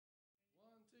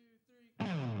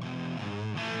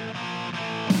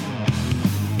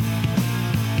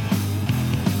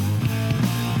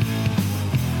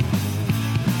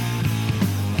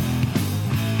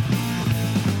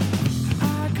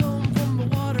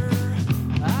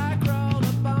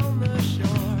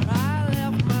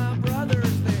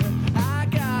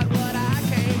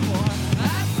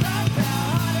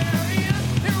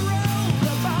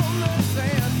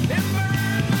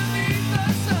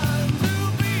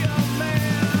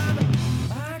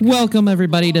Welcome,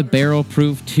 everybody, to Barrel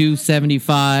Proof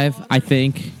 275, I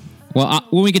think. Well,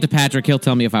 when we get to Patrick, he'll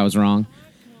tell me if I was wrong.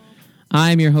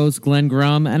 I'm your host, Glenn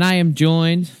Grum, and I am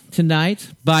joined tonight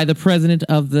by the president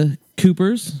of the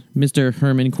Coopers, Mr.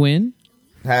 Herman Quinn.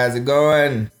 How's it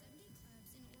going?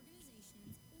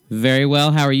 Very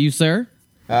well. How are you, sir?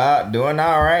 Doing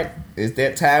all right. It's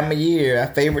that time of year,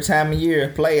 our favorite time of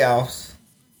year, playoffs.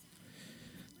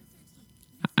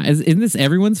 Isn't this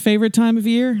everyone's favorite time of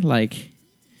year?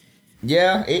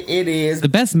 Yeah, it is. The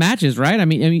best matches, right? I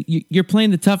mean, you're playing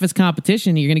the toughest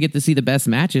competition. You're going to get to see the best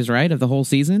matches, right, of the whole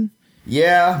season?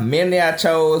 Yeah, many I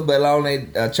chose, but only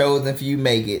chosen few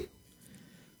make it.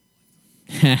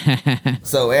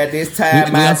 So at this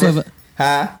time, I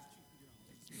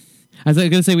was going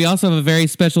to say, we also have a very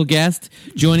special guest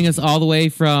joining us all the way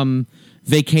from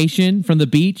vacation, from the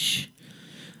beach.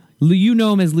 You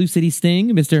know him as Lou City Sting,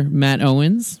 Mr. Matt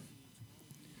Owens.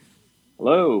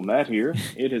 Hello, Matt here.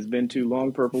 It has been too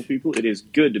long, Purple People. It is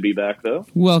good to be back, though.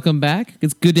 Welcome back.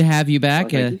 It's good to have you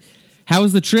back. You. How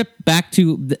was the trip back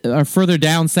to further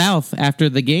down south after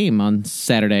the game on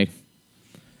Saturday?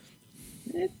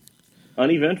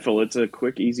 Uneventful. It's a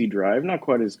quick, easy drive. Not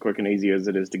quite as quick and easy as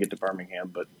it is to get to Birmingham,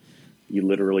 but you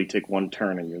literally take one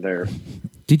turn and you're there.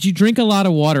 Did you drink a lot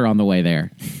of water on the way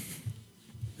there?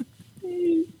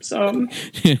 Some.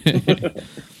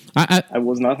 I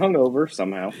was not hungover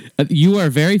somehow. You are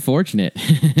very fortunate.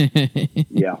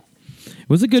 Yeah. It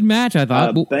was a good match, I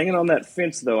thought. Banging on that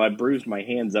fence, though, I bruised my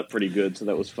hands up pretty good, so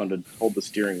that was fun to hold the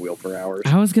steering wheel for hours.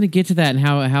 I was going to get to that and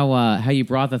how you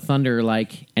brought the thunder,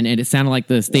 and it sounded like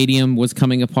the stadium was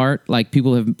coming apart. Like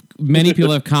many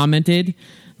people have commented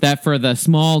that for the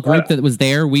small group that was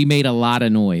there, we made a lot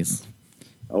of noise.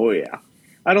 Oh, yeah.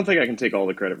 I don't think I can take all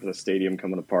the credit for the stadium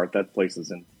coming apart. That place is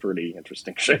in pretty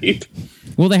interesting shape.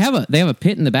 Well, they have a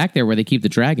pit in the back there where they keep the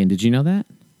dragon. Did you know that?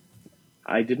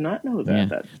 I did not know that.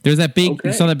 Yeah. There's that big. Okay.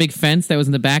 You saw that big fence that was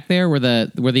in the back there where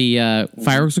the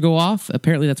fireworks would go off.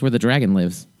 Apparently, that's where the dragon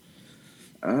lives.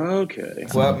 Okay.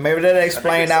 Well, maybe that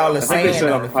explained all the sand. I think they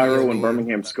set off pyro when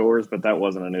Birmingham scores, but that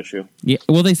wasn't an issue. Yeah.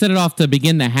 Well, they set it off to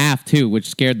begin the half too, which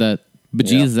scared the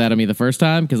bejesus out of me the first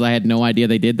time because I had no idea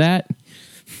they did that.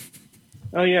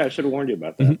 Oh, yeah, I should have warned you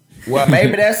about that. Mm-hmm. Well,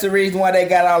 maybe that's the reason why they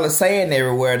got all the sand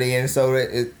everywhere then, so that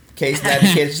in case nothing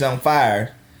catches on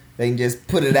fire, they can just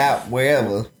put it out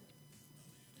wherever.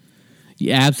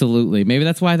 Yeah, absolutely. Maybe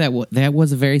that's why that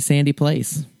was a very sandy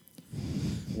place.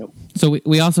 Yep. So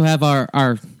we also have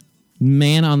our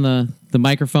man on the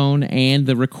microphone and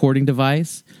the recording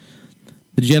device,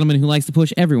 the gentleman who likes to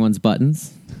push everyone's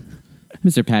buttons,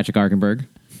 Mr. Patrick Arkenberg.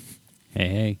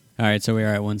 Hey. All right, so we are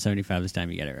at 175 this time.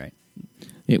 You get it right.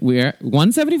 We're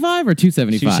 175 or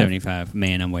 275? 275.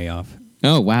 Man, I'm way off.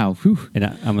 Oh, wow. Whew. And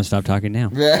I'm going to stop talking now.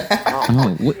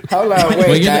 Hold on,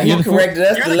 wait. You corrected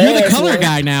us. You're the color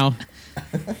guy now.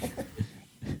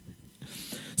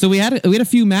 So we had a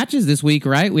few matches this week,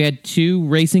 right? We had 2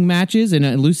 racing matches and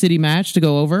a Lou City match to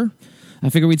go over. I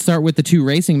figured we'd start with the 2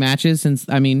 racing matches since,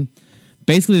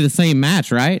 basically the same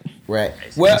match, right? Right.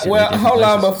 Well, hold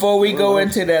on. Before we go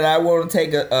into that, I want to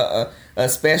take a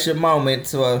special moment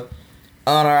to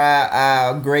honor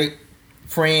our great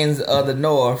friends of the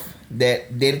North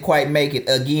that didn't quite make it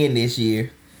again this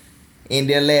year in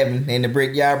the 11 in the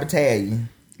Brickyard Battalion.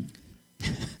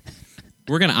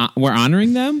 We're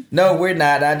honoring them? No, we're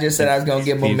not. I just said I was going to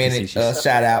give them a minute shout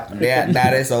out. Now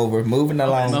that's over. Moving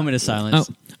along. A moment of silence.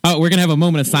 Oh, we're going to have a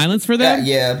moment of silence for them?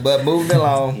 Yeah, but moving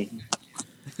along.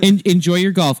 Enjoy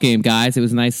your golf game, guys. It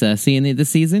was nice seeing you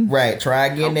this season. Right. Try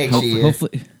again next year.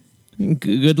 Hopefully.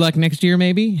 Good luck next year,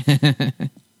 maybe.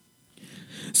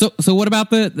 So what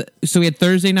about so we had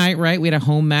Thursday night, right? We had a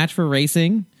home match for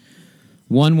racing,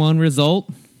 1-1 result.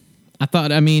 I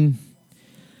thought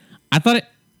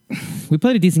we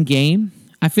played a decent game.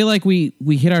 I feel like we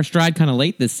hit our stride kind of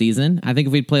late this season. I think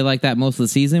if we'd played like that most of the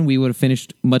season, we would have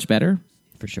finished much better.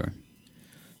 For sure.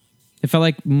 It felt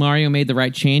like Mario made the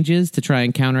right changes to try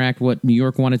and counteract what New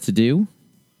York wanted to do,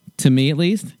 to me at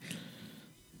least.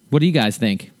 What do you guys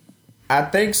think? I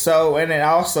think so, and it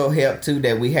also helped, too,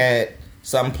 that we had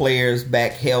some players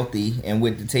back healthy and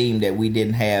with the team that we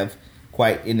didn't have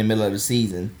quite in the middle of the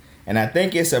season. And I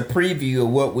think it's a preview of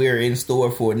what we're in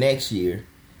store for next year.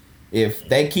 If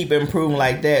they keep improving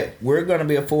like that, we're going to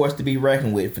be a force to be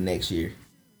reckoned with for next year.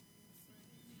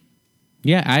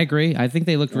 Yeah, I agree. I think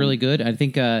they looked really good. I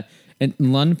think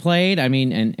Lund played,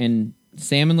 and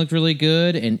Salmon looked really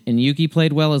good, and Yuki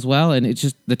played well as well. And it's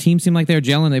just the team seemed like they were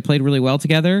gelling. They played really well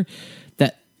together.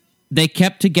 That they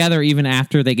kept together even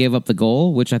after they gave up the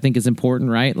goal, which I think is important,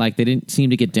 right? Like they didn't seem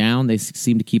to get down. They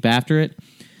seemed to keep after it.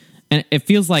 And it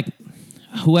feels like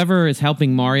whoever is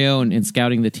helping Mario and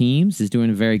scouting the teams is doing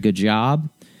a very good job,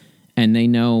 and they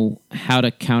know how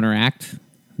to counteract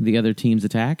the other team's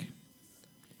attack.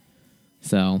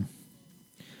 So,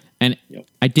 and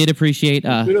I did appreciate...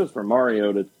 kudos for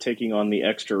Mario to taking on the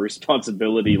extra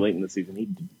responsibility late in the season. He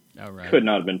could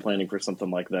not have been planning for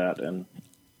something like that, and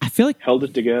I feel like held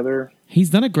it together. He's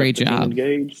done a great job.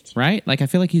 Engaged. Right? Like, I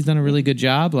feel like he's done a really good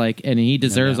job, like, and he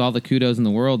deserves all the kudos in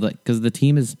the world, because the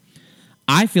team is...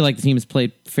 I feel like the team has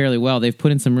played fairly well. They've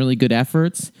put in some really good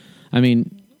efforts. I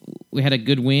mean, we had a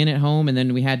good win at home, and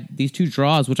then we had these 2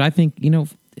 draws, which I think,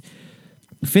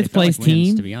 fifth place like team.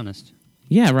 Wins, to be honest.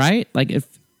 Yeah, right? Like, if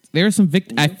there's some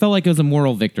I felt like it was a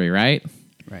moral victory, right?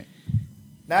 Right.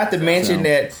 Not to mention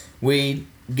that we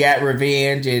got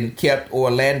revenge and kept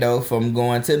Orlando from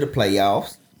going to the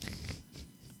playoffs.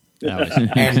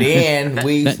 And then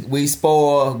we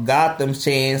spoiled Gotham's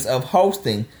chance of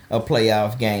hosting a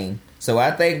playoff game. So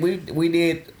I think we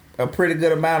did a pretty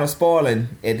good amount of spoiling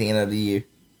at the end of the year.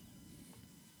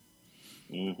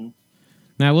 Mm-hmm.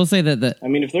 Now, I will say that I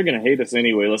mean, if they're going to hate us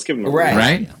anyway, let's give them a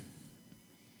right.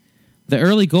 The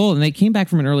early goal, and they came back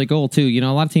from an early goal, too. A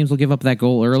lot of teams will give up that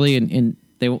goal early, and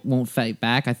they won't fight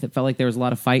back. I felt like there was a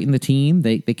lot of fight in the team.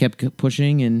 They kept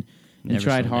pushing and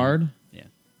tried hard. Yeah.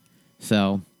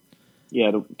 So...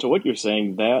 Yeah, to what you're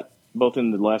saying, that both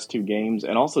in the last 2 games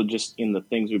and also just in the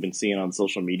things we've been seeing on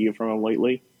social media from them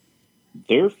lately,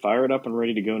 they're fired up and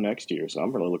ready to go next year. So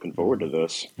I'm really looking forward to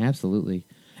this. Absolutely.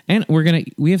 And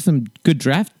we have some good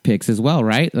draft picks as well,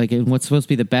 right? Like in what's supposed to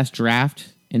be the best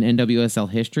draft in NWSL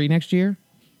history next year.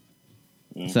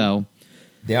 Mm-hmm. So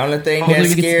the only thing that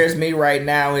scares me right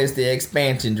now is the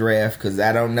expansion draft, because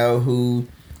I don't know who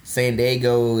San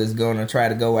Diego is going to try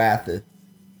to go after.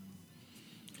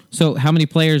 So how many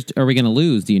players are we going to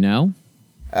lose? Do you know?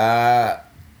 Right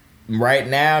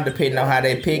now, depending on how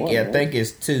they pick, I think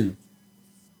it's 2.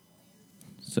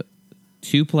 So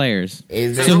 2 players.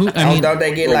 Is it? So don't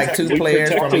they get like 2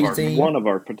 players from each team? One of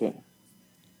our potential.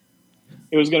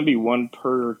 It was going to be 1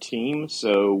 per team.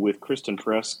 So with Kristen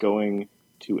Press going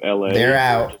to LA, they're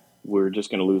out. We're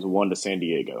just going to lose 1 to San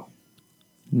Diego.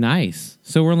 Nice.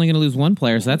 So we're only going to lose 1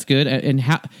 player. So that's good. And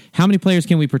how many players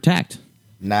can we protect?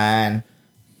 9.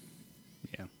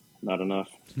 Not enough.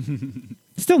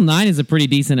 Still, 9 is a pretty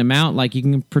decent amount. Like, you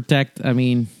can protect, a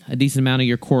decent amount of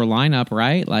your core lineup,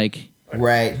 right?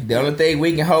 Right. The only thing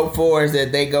we can hope for is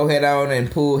that they go head on and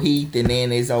pull Heath, and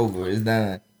then it's over. It's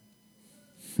done.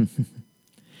 Do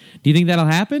you think that'll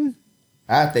happen?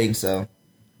 I think so.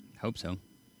 Hope so.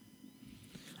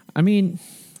 I don't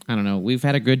know. We've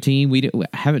had a good team. We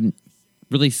haven't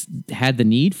really had the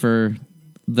need for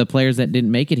the players that didn't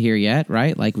make it here yet,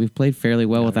 right? Like, we've played fairly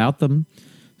well without them.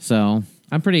 So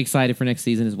I'm pretty excited for next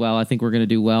season as well. I think we're going to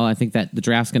do well. I think that the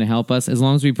draft's going to help us as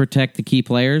long as we protect the key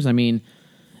players.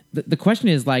 The question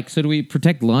is, so do we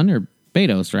protect Lund or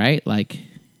Betos, right? Like,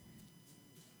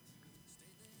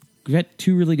 we've got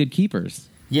 2 really good keepers.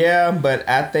 Yeah, but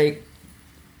I think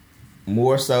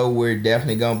more so we're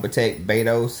definitely going to protect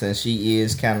Betos, since she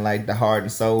is kind of like the heart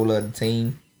and soul of the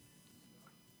team.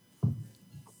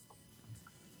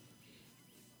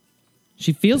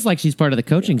 She feels like she's part of the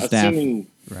coaching staff.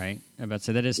 Right. I'm about to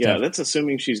say that is tough. tough. That's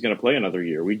assuming she's going to play another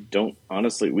year. We don't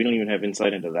even have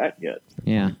insight into that yet.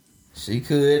 Yeah. She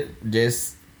could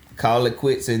just call it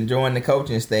quits and join the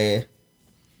coaching staff.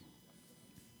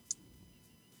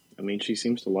 She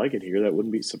seems to like it here. That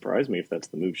wouldn't surprise me if that's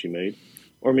the move she made.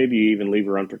 Or maybe you even leave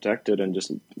her unprotected and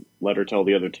just let her tell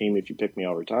the other team, if you pick me,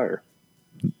 I'll retire.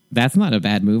 That's not a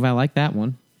bad move. I like that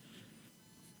one.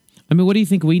 What do you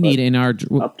think we need in our...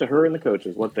 Up to her and the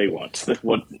coaches, what they want.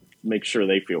 What makes sure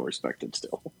they feel respected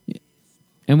still.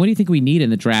 And what do you think we need in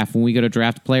the draft when we go to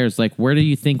draft players? Like, where do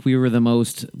you think we were the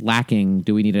most lacking?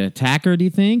 Do we need an attacker, do you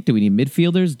think? Do we need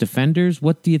midfielders, defenders?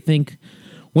 What do you think?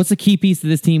 What's the key piece of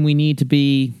this team we need to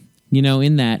be,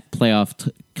 in that playoff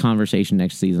conversation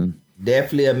next season?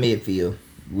 Definitely a midfield.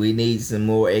 We need some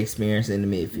more experience in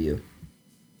the midfield.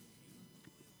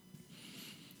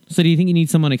 So do you think you need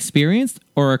someone experienced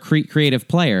or a creative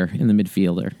player in the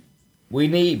midfielder? We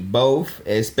need both,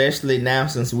 especially now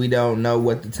since we don't know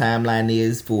what the timeline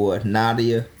is for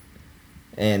Nadia.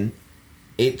 And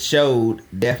it showed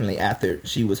definitely after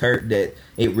she was hurt that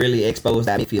it really exposed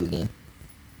that midfield again.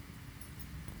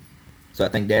 So I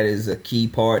think that is a key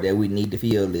part that we need to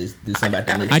feel is do something about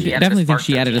that midfield. I definitely think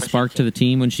she added a spark to the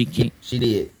team when she came. She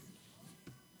did.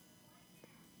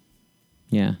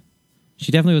 Yeah.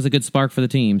 She definitely was a good spark for the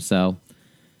team, so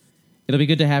it'll be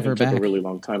good to have her back. It took a really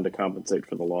long time to compensate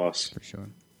for the loss. For sure.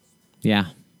 Yeah.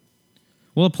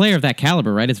 Well, a player of that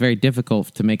caliber, right, it's very difficult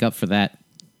to make up for that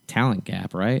talent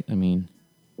gap, right?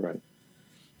 Right.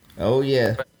 Oh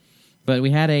yeah. But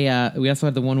we also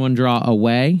had the 1-1 draw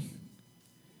away,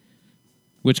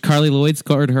 which Carly Lloyd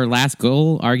scored her last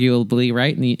goal, arguably,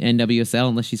 right, in the NWSL,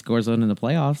 unless she scores one in the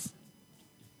playoffs.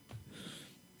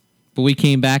 But we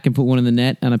came back and put one in the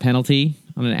net on a penalty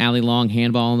on an alley long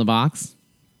handball in the box.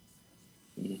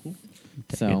 Mm-hmm.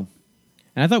 So,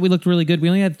 and I thought we looked really good. We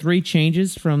only had 3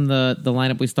 changes from the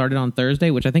lineup we started on Thursday,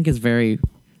 which I think is very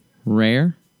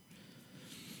rare.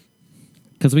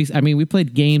 Because we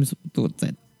played games, what's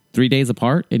that, 3 days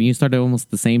apart, and you started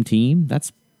almost the same team.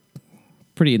 That's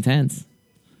pretty intense.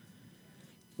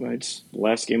 Well, it's the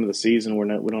last game of the season. We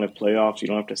don't have playoffs. You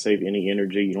don't have to save any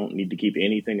energy. You don't need to keep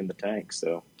anything in the tank.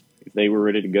 So if they were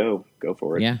ready to go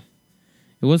for it. Yeah.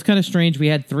 It was kind of strange. We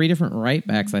had 3 different right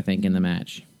backs, I think, in the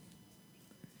match.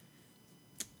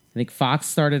 I think Fox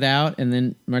started out, and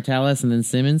then Martellus, and then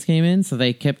Simmons came in, so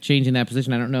they kept changing that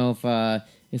position. I don't know if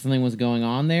something was going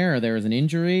on there, or there was an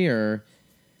injury, or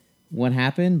what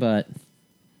happened, but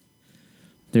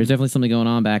there's definitely something going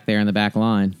on back there in the back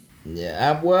line.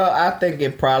 Yeah, I think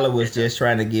it probably was just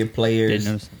trying to give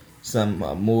players some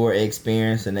more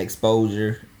experience and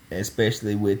exposure,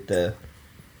 especially with the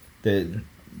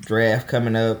draft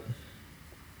coming up,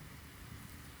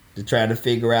 to try to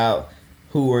figure out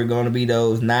who are going to be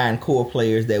those 9 core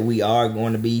players that we are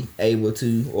going to be able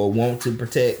to or want to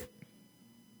protect.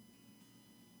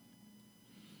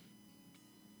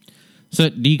 So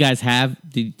do you guys have,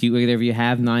 do either of you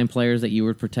have 9 players that you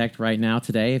would protect right now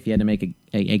today if you had to make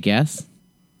a guess?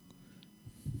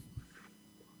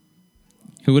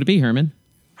 Who would it be, Herman?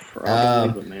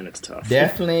 Probably, but man, it's tough.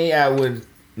 Definitely, I would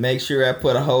make sure I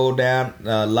put a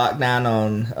lockdown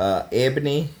on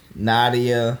Ebony,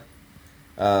 Nadia,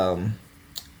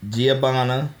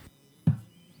 Giovanna,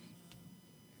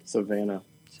 Savannah.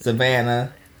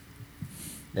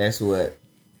 That's what.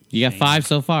 You got 5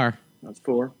 so far. That's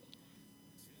 4.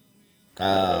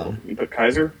 You put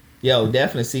Kaiser? Yo,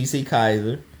 definitely CC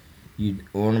Kaiser. You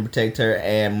want to protect her,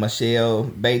 and Michelle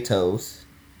Betos.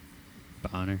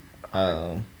 Bonner.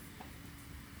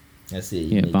 Let's see.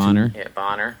 Yeah, Bonner.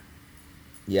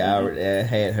 Yeah, I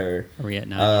had her. Are we at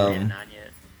Nadia? Not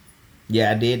yet.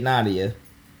 Yeah, I did Nadia.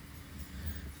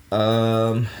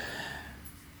 Trying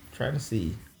to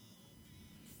see.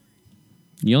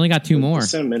 You only got 2 more. The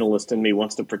sentimentalist in me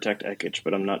wants to protect Ekich,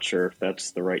 but I'm not sure if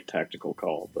that's the right tactical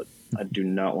call. But I do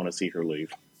not want to see her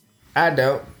leave. I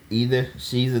don't either.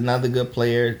 She's another good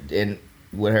player, and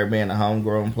with her being a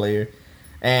homegrown player.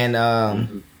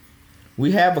 And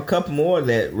we have a couple more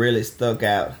that really stuck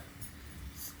out.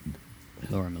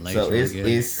 Laura Malaysia. So it's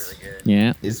really good.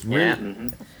 Yeah. It's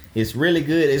really it's really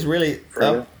good. It's really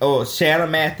up. Oh, Shanna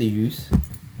Matthews.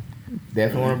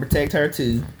 Definitely want to protect her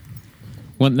too.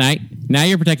 Well, now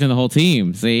you're protecting the whole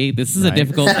team. See, this is a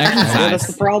difficult exercise. Well, that's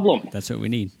the problem. That's what we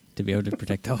need to be able to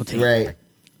protect the whole team. Right.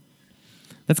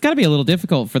 That's got to be a little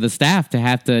difficult for the staff to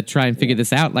have to try and figure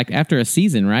this out, like after a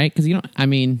season, right? Because you don't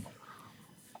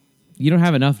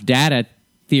have enough data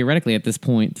theoretically at this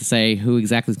point to say who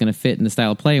exactly is going to fit in the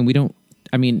style of play, and we don't.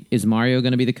 I mean, is Mario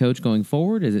going to be the coach going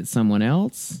forward? Is it someone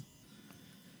else?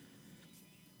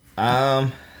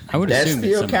 I would That's assume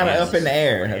still it's kind of somebody up in the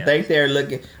air. I think they're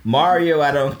looking. Mario,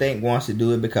 I don't think wants to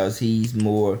do it because he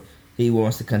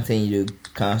wants to continue to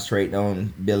concentrate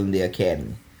on building the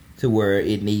academy to where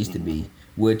it needs to be.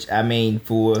 Which, I mean,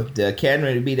 for the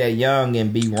academy to be that young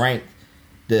and be ranked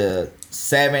the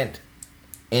 7th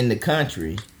in the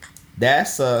country, that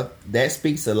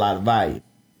speaks a lot of value.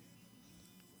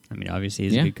 I mean, obviously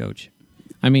he's a good coach.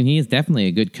 I mean, he is definitely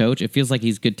a good coach. It feels like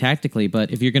he's good tactically,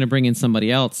 but if you're going to bring in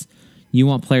somebody else, you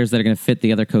want players that are going to fit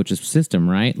the other coach's system,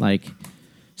 right? Like,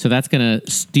 so that's going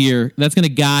to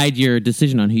guide your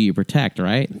decision on who you protect,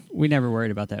 right? We never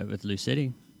worried about that with Lou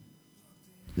City.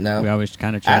 No. We always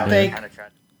kind of tried to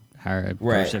hire a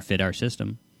coach that fit our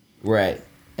system. Right.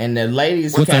 And the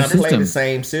ladies kind of play the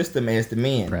same system as the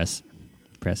men. Press.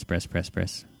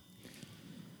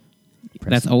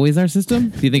 That's always our system?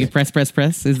 Do you think it's press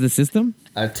is the system?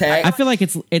 Attack. I feel like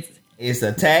it's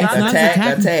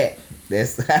attack.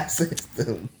 That's our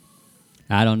system.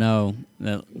 I don't know.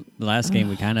 The last game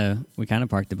we kind of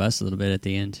parked the bus a little bit at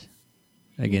the end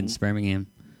against Birmingham.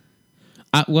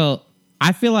 Well,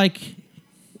 I feel like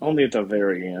only at the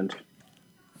very end.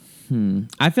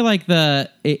 I feel like the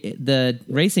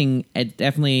racing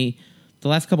definitely the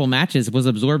last couple matches was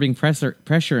absorbing pressure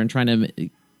and trying to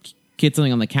get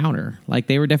something on the counter. Like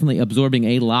they were definitely absorbing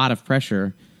a lot of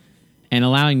pressure and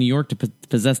allowing New York to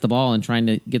possess the ball and trying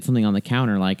to get something on the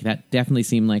counter. Like that definitely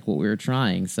seemed like what we were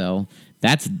trying. So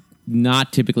that's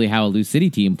not typically how a Lou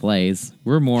City team plays.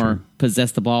 We're more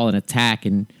possess the ball and attack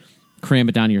and cram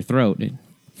it down your throat.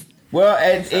 Well,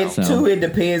 it So- too. It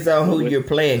depends on who you're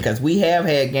playing, because we have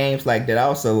had games like that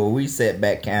also where we sat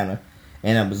back kind of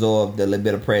and absorbed a little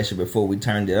bit of pressure before we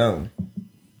turned it on.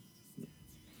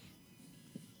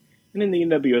 And in the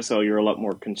NWSL, you're a lot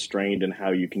more constrained in how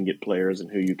you can get players and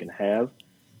who you can have.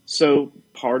 So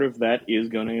part of that is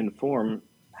going to inform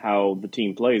how the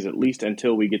team plays, at least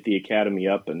until we get the academy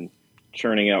up and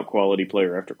churning out quality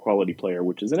player after quality player,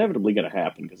 which is inevitably going to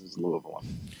happen because it's Louisville.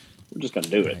 We're just going to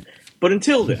do it. But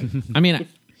until then, I mean,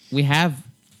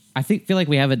 feel like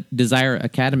we have a desirable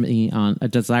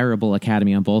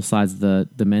academy on both sides of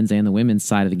the men's and the women's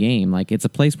side of the game. Like, it's a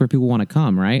place where people want to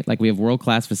come, right? Like, we have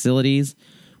world-class facilities.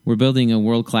 We're building a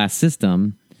world-class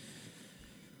system.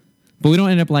 But we don't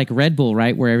end up like Red Bull,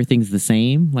 right, where everything's the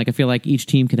same. Like, I feel like each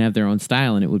team can have their own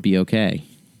style and it would be okay.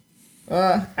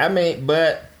 I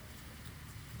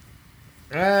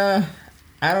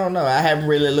don't know. I haven't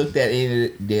really looked at any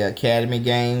of the academy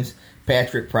games.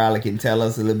 Patrick probably can tell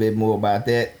us a little bit more about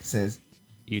that since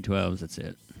U12s, that's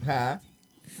it. Huh?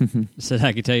 Said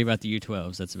I could tell you about the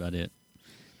U12s, that's about it.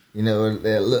 You know,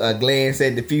 Glenn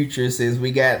said the future since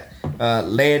we got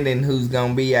Landon, who's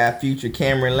going to be our future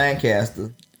Cameron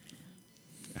Lancaster.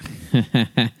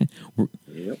 I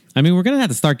mean, we're going to have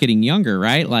to start getting younger,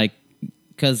 right? Like,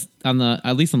 because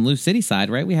at least on the Lou City side,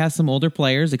 right, we have some older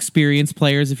players, experienced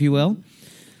players, if you will.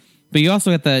 But you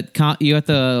also have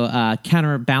to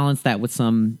counterbalance that with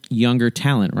some younger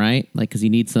talent, right? Like, because you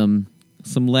need some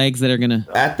legs that are gonna.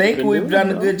 I think we've done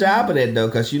a good job of that though,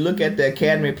 because you look at the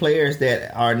academy players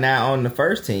that are now on the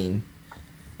first team,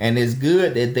 and it's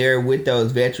good that they're with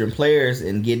those veteran players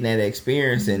and getting that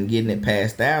experience and getting it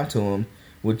passed down to them,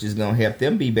 which is going to help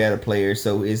them be better players.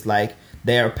 So it's like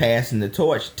they're passing the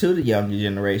torch to the younger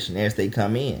generation as they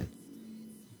come in.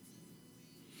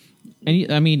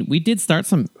 And I mean, we did start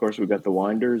some. of course, we've got the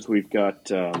Winders. We've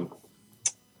got.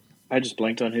 I just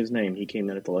blanked on his name. He came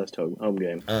in at the last home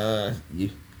game. I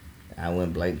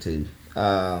went blank too.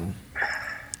 I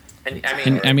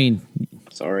mean,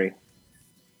 Sorry.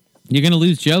 you're going to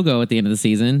lose Jogo at the end of the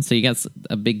season, so you got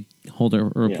a big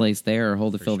holder replace there or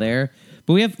holder fill there.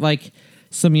 But we have like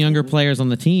some younger players on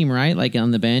the team, right? Like on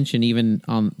the bench and even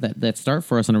on that start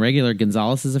for us on a regular.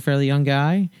 Gonzalez is a fairly young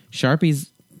guy.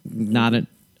 Sharpie's not a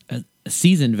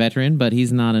seasoned veteran, but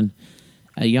he's not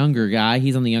a younger guy.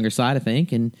 He's on the younger side, I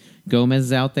think. And Gomez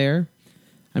is out there.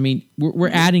 I mean, we're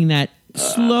adding that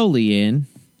slowly in.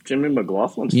 Jimmy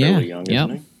McLaughlin's fairly young,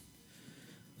 isn't he?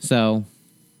 So,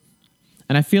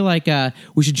 and I feel like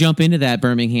we should jump into that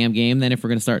Birmingham game then if we're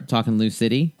going to start talking Lou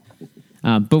City.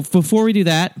 But before we do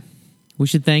that, we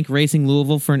should thank Racing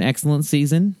Louisville for an excellent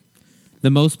season.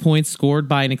 The most points scored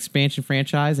by an expansion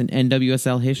franchise in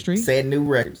NWSL history. Set new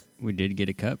records. We did get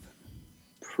a cup.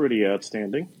 Pretty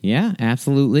outstanding. Yeah,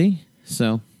 absolutely.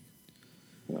 So,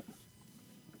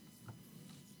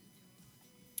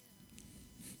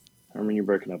 Herman, you're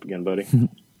breaking up again, buddy.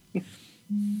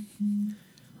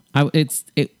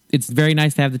 It's very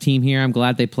nice to have the team here. I'm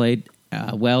glad they played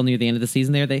well near the end of the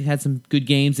season there. They had some good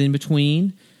games in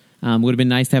between. Would have been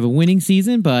nice to have a winning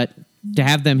season, but to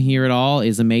have them here at all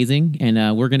is amazing.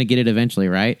 And we're going to get it eventually,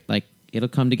 right? Like, it'll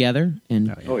come together.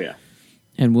 And Oh, yeah.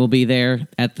 And we'll be there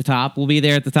at the top. We'll be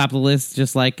there at the top of the list,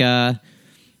 just like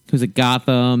who's it?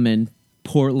 Gotham and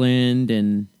Portland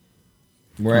and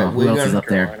Right, who else is up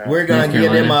there? We're going to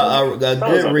give them a Those good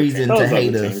other reason teams. to Those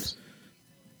hate other us.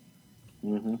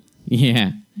 teams.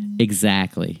 Yeah,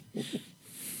 exactly.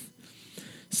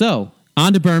 So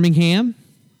on to Birmingham.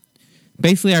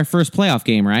 Basically, our first playoff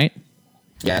game, right?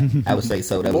 Yeah, I would say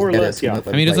so. That More or was better less, yeah. than the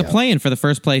I mean, it was a playoffs. play-in for the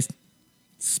first place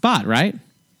spot, right?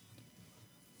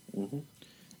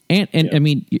 And Yeah. I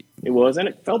mean, It was, and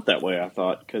it felt that way, I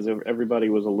thought, because everybody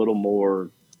was a little more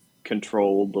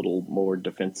controlled, a little more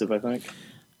defensive, I think,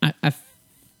 I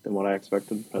than what I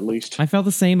expected, at least. I felt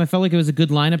the same. I felt like it was a good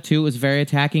lineup too. It was very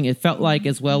attacking. It felt like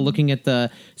as well looking at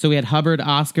so we had Hubbard,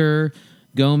 Oscar,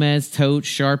 Gomez, Tote,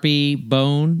 Sharpie,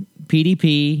 Bone,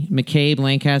 PDP, McCabe,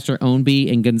 Lancaster,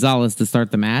 Ownby, and Gonzalez to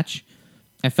start the match.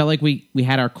 I felt like we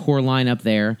had our core lineup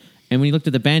there. And when you looked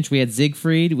at the bench, we had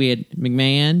Siegfried, we had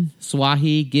McMahon,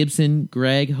 Swahi, Gibson,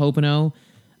 Greg, Hopeno,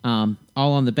 all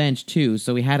on the bench too.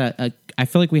 So we had I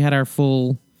feel like we had our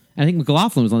full. I think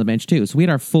McLaughlin was on the bench too. So we had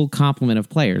our full complement of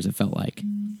players, it felt like.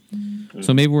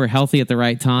 So maybe we're healthy at the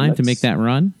right time to make that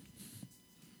run.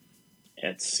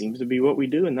 It seems to be what we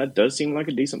do, and that does seem like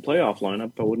a decent playoff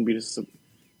lineup. I wouldn't be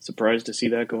surprised to see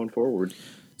that going forward.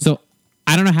 So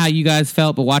I don't know how you guys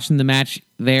felt, but watching the match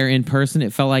there in person,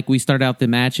 it felt like we started out the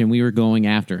match and we were going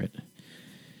after it.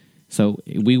 So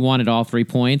we wanted all 3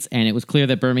 points, and it was clear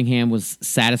that Birmingham was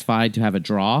satisfied to have a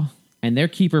draw, and their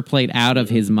keeper played out of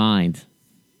his mind.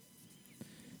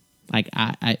 Like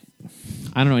I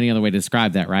don't know any other way to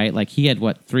describe that, right? Like he had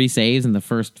 3 saves in the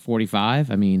first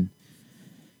 45. I mean,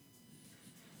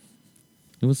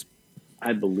 it was.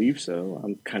 I believe so.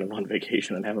 I'm kind of on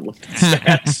vacation and haven't looked at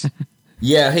stats.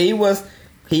 Yeah, he was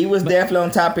definitely on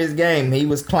top of his game. He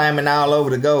was climbing all over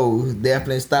the goals,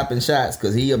 definitely stopping shots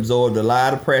because he absorbed a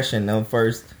lot of pressure in the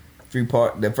first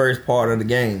part of the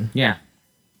game. Yeah.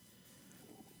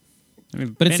 I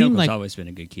mean, But it Van seemed Okel's like always been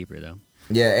a good keeper, though.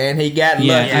 Yeah, and he got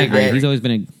Yeah, lucky. I agree. He's always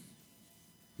been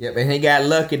Yep, and he got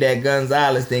lucky that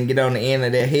Gonzalez didn't get on the end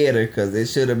of that header because we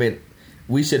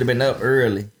should have been up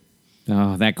early.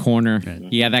 that corner. Right.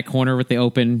 Yeah, that corner with the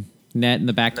open net in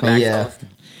the back post. Yeah.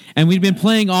 And we'd been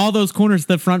playing all those corners to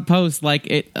the front post,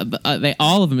 like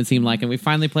all of them. It seemed like, and we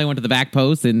finally played one to the back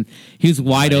post, and he was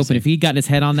wide open. If he'd gotten his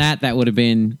head on that would have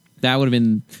been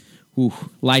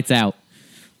lights out.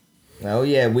 Oh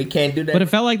yeah, we can't do that. But it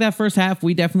felt like that first half,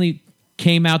 we definitely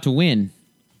came out to win.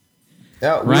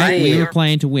 Oh, Right, we we were did.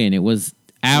 playing to win. It was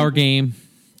our game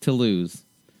to lose.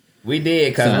 We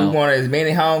did because So- we wanted as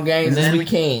many home games as we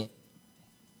can.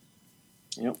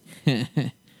 Yep.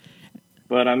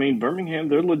 But I mean, Birmingham,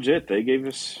 they're legit. They gave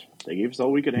us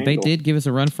all we could handle. They did give us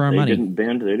a run for our They money. didn't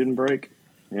bend. They didn't break.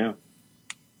 Yeah.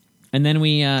 And then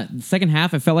the second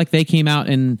half, it felt like they came out,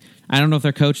 and I don't know if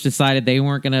their coach decided they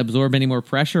weren't going to absorb any more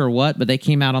pressure or what, but they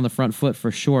came out on the front foot for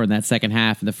sure in that second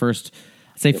half, in the first,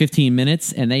 say, 15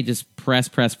 minutes, and they just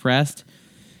pressed.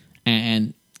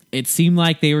 And it seemed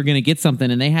like they were going to get something,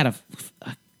 and they had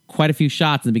quite a few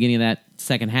shots in the beginning of that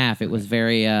second half. It was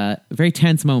very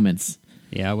tense moments.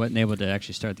 Yeah, I wasn't able to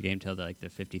actually start the game till the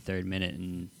 53rd minute,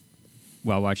 and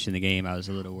while watching the game, I was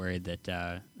a little worried that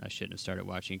I shouldn't have started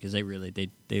watching because they were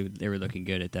looking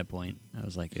good at that point. I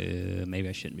was like, maybe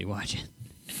I shouldn't be watching.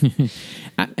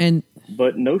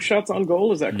 But no shots on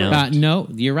goal. Is that No. correct? No,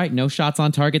 you're right. No shots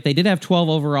on target. They did have 12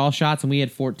 overall shots, and we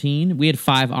had 14. We had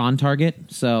 5 on target,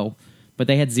 but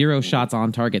they had 0 shots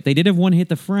on target. They did have one hit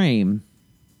the frame.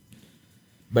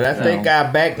 But I think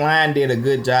our back line did a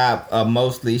good job of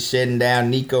mostly shutting down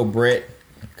Nico Brett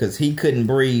because he couldn't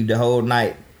breathe the whole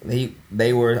night.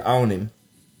 They were on him.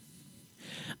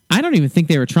 I don't even think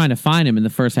they were trying to find him in the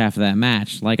first half of that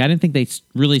match. Like, I didn't think they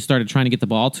really started trying to get the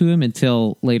ball to him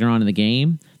until later on in the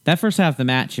game. That first half of the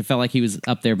match, it felt like he was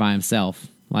up there by himself.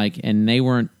 Like, and there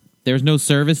was no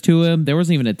service to him. There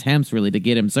wasn't even attempts really to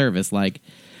get him service. Like,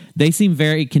 they seemed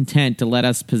very content to let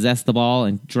us possess the ball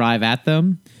and drive at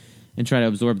them and try to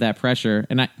absorb that pressure.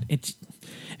 And it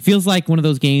feels like one of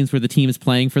those games where the team is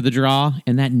playing for the draw,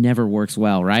 and that never works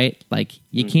well, right? Like,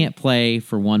 you can't play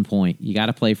for 1 point. You got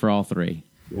to play for all 3.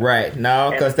 Right.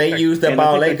 No, because they used up and I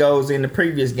all think their goals in the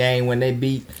previous game when they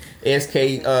beat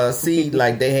SKC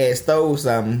like they had stole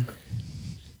something.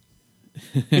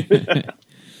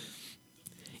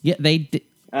 Yeah, they did.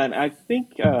 And I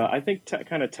think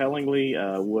kind of tellingly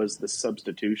was the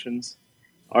substitutions.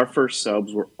 Our first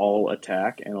subs were all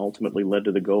attack and ultimately led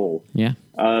to the goal. Yeah.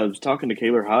 I was talking to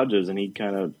Kaylor Hodges, and he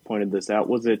kind of pointed this out.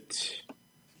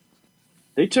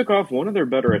 They took off one of their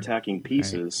better attacking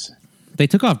pieces. They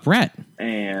took off Brett.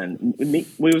 And it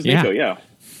was Nico, yeah.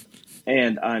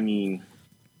 And, I mean,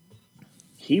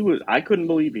 I couldn't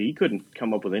believe he couldn't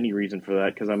come up with any reason for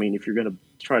that because, I mean, if you're going to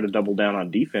try to double down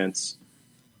on defense,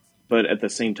 but at the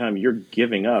same time, you're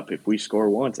giving up if we score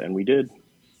once, and we did.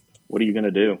 What are you going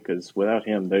to do? Because without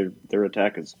him, their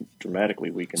attack is dramatically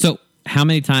weakened. So, how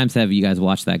many times have you guys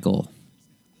watched that goal?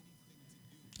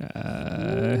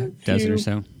 Dozen or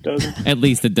so. At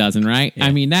least a dozen, right? Yeah.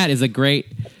 I mean, that is a great.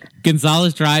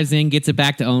 Gonzalez drives in, gets it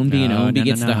back to Ownby, and Ownby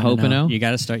gets to Hopino. No. You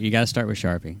got to start with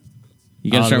Sharpie.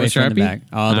 You got to start with Sharpie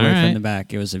all the way from the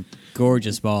back. It was a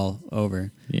gorgeous ball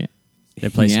over. Yeah, they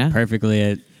placed it perfectly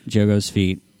at Jogo's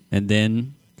feet, and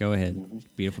then. Go ahead.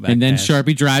 Beautiful back and then pass.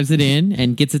 Sharpie drives it in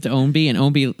and gets it to Ownby. And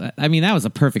Ownby, I mean, that was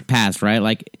a perfect pass, right?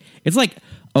 Like, it's like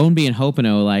Ownby and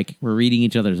Hopino, like, were reading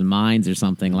each other's minds or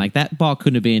something. Like, that ball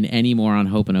couldn't have been any more on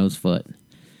Hopino's foot.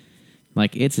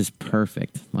 Like, it's just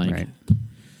perfect. Like, right.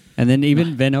 And then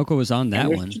even Van Okel was on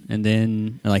that one. And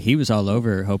then, like, he was all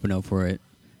over Hopino for it.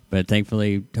 But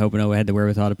thankfully, Hopino had the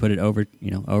wherewithal to put it over,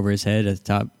 over his head at the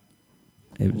top.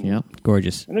 It was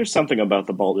gorgeous. And there's something about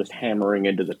the ball just hammering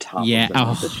into the top. Yeah, of the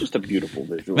net. It's just a beautiful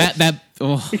visual.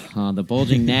 The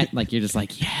bulging net, like you're just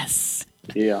like yes,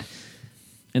 yeah.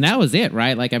 And that was it,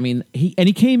 right? Like I mean,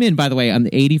 he came in by the way on the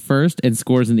 81st and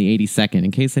scores in the 82nd. In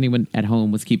case anyone at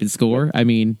home was keeping score, I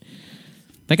mean,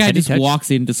 that guy just walks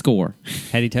in to score.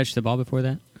 Had he touched the ball before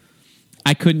that?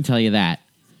 I couldn't tell you that.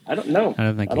 I don't know. I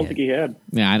don't think he had.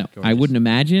 Yeah, I don't. Gorgeous. I wouldn't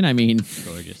imagine. I mean,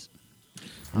 gorgeous.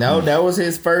 No, that was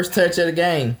his first touch of the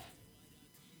game.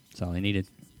 That's all he needed.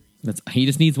 He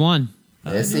just needs one.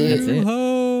 That's it.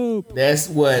 Hope. Nope. That's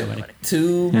what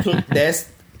that's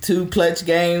 2 clutch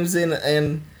games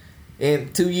in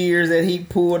 2 years that he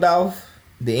pulled off.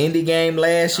 The Indy game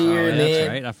last year, and that's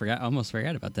then right. I almost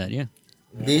forgot about that. Yeah.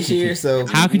 this year. So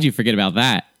How could you forget about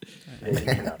that?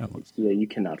 Yeah, you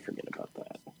cannot forget about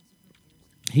that.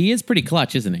 He is pretty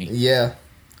clutch, isn't he? yeah,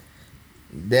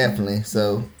 definitely.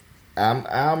 So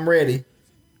I'm ready.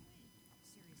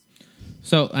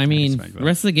 So I mean, That's fine, the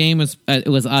rest of the game was it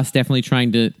was us definitely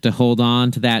trying to hold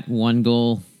on to that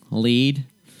 1-goal lead.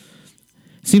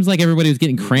 Seems like everybody was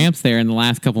getting cramps there in the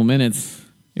last couple minutes.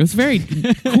 It was a very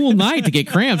cool night to get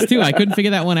cramps too. I couldn't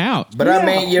figure that one out. But I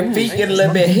mean, your feet get a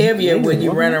little bit heavier when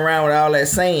you run around with all that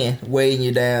sand weighing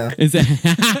you down. Is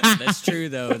that That's true,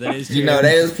 though. That is true. You know,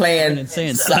 they was playing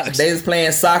Sand sucks. they was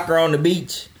playing soccer on the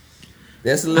beach.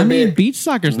 That's a little I mean, bit, beach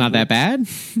soccer's not that bad.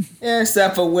 yeah,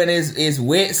 except for when it's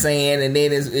wet sand and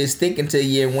then it's sticking to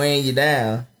you and weighing you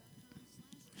down.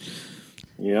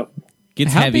 Yep.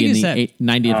 Gets How heavy big in is the that?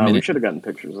 90th We minute. should have gotten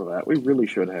pictures of that. We really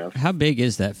should have. How big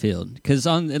is that field? Because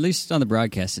at least on the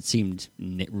broadcast, it seemed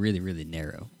really, really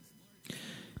narrow.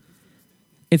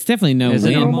 It's definitely no Is it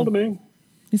Lynn. Normal to me.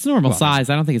 It's normal Well, size.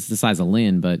 I don't think it's the size of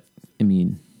Lynn, but I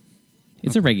mean,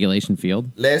 it's a regulation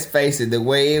field. Let's face it, the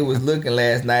way it was looking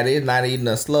last night, it's not even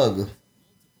a slugger.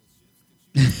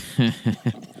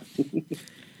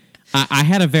 I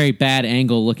had a very bad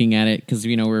angle looking at it because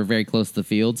we were very close to the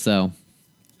field. So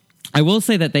I will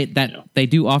say that they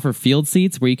do offer field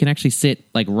seats where you can actually sit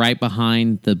like right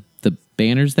behind the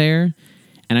banners there,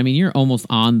 and I mean you're almost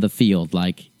on the field.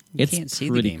 Like it's can't see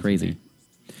the pretty game from crazy.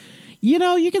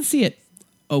 You can see it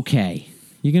okay.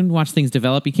 You can watch things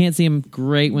develop. You can't see them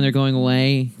great when they're going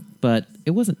away, but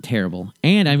it wasn't terrible.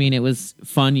 And I mean, it was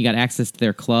fun. You got access to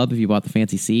their club if you bought the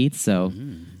fancy seats. So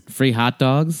free hot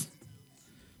dogs.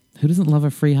 Who doesn't love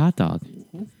a free hot dog?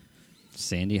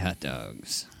 Sandy hot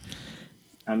dogs.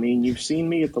 I mean, you've seen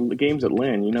me at the games at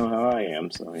Lynn. You know how I am,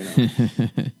 so you know.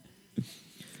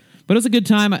 But it was a good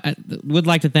time. I would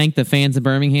like to thank the fans of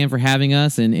Birmingham for having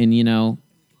us and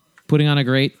putting on a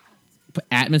great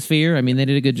atmosphere. I mean, they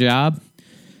did a good job.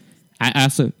 I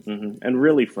also And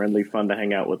really friendly, fun to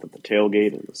hang out with at the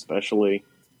tailgate, especially.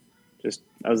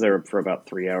 I was there for about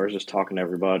 3 hours, just talking to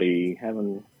everybody,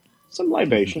 having some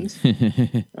libations.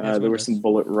 There were some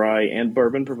Bullet Rye and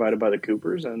bourbon provided by the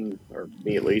Coopers, or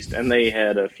me at least, and they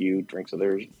had a few drinks of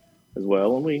theirs as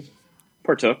well, and we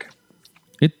partook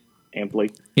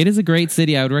amply. It is a great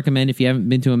city. I would recommend if you haven't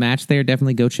been to a match there,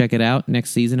 definitely go check it out.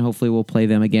 Next season, hopefully we'll play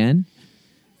them again,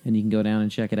 and you can go down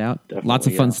and check it out. Definitely, Lots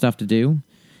of fun stuff to do.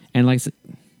 And like I said,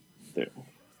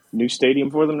 New stadium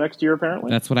for them next year,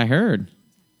 apparently. that's what I heard.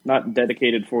 Not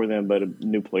dedicated for them, but a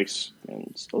new place, and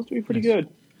it's supposed to be pretty good.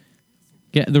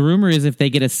 Yeah, the rumor is if they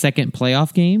get a second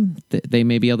playoff game, they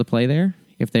may be able to play there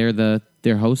if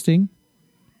they're hosting.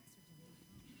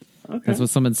 Okay. That's what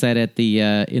someone said at the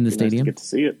in the Be nice to stadium. get to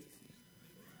see it.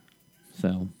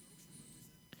 So,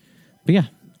 but yeah,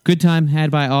 good time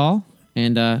had by all,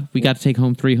 and we got to take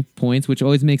home 3 points, which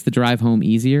always makes the drive home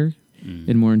easier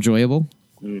and more enjoyable.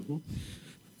 Mm-hmm.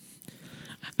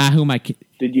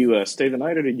 Did you stay the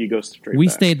night, or did you go straight We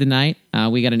back? stayed the night.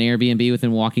 We got an Airbnb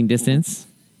within walking distance.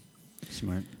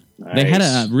 Smart. Nice. They had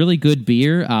a really good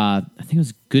beer. I think it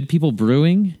was Good People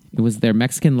Brewing. It was their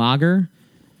Mexican lager.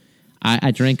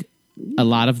 I drank a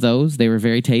lot of those. They were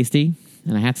very tasty.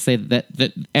 And I have to say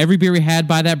that every beer we had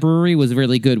by that brewery was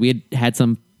really good. We had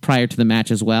some prior to the match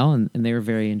as well, and they were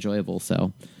very enjoyable.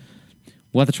 So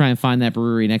we'll have to try and find that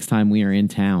brewery next time we are in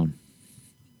town.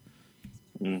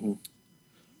 Mm-hmm.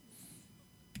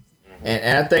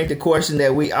 And I think the question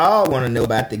that we all want to know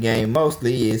about the game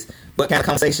mostly is what kind of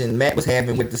conversation Matt was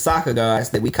having with the soccer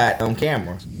guards that we caught on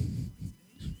camera.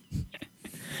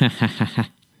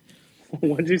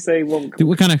 What'd you say? Well, Dude,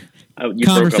 what kind of you broke up a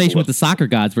conversation little. with the soccer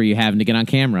gods were you having to get on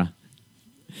camera?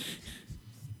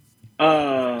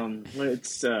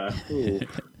 It's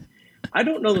I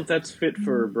don't know that that's fit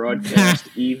for broadcast,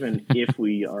 even if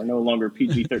we are no longer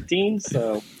PG-13.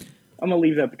 So I'm gonna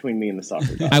leave that between me and the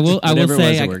soccer guy. I will Whatever it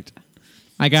say was, it worked.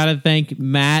 I gotta thank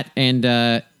Matt and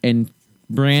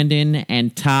Brandon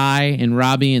and Ty and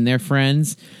Robbie and their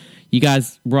friends. You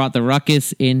guys brought the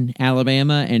ruckus in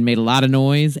Alabama and made a lot of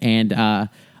noise. And I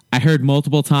heard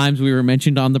multiple times we were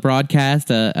mentioned on the broadcast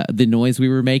the noise we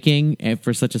were making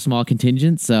for such a small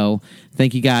contingent. So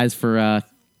thank you guys for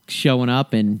showing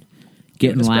up and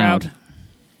getting us loud.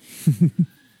 proud.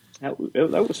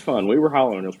 That was fun. We were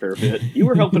hollering a fair bit. You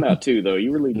were helping out too, though.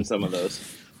 You were leading some of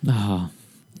those. Oh.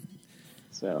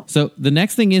 So So the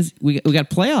next thing is we got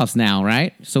playoffs now,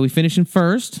 right? So we finish in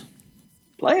first.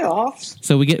 Playoffs.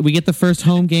 So we get the first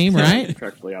home game, right?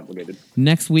 Contractually obligated.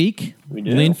 Next week, We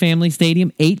do. Lynn Family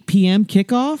Stadium, 8 p.m.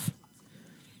 kickoff.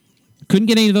 Couldn't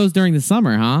get any of those during the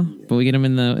summer, huh? But we get them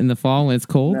in the fall when it's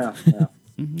cold. No.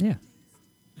 Yeah.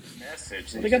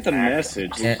 They got the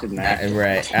message. They didn't act it.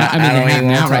 Right. I mean, I they don't have even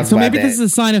want now, to right? talk So about maybe that. this is a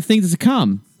sign of things to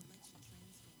come.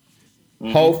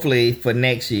 Hopefully for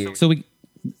next year. So we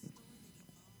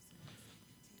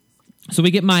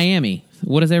get Miami.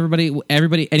 What does anybody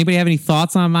have any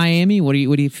thoughts on Miami? What are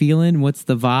you feeling? What's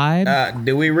the vibe?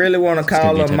 Do we really want to gonna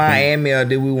call be a them tough Miami or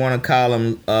do we want to call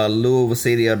them Louisville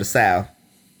City of the South?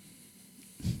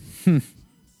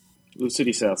 Blue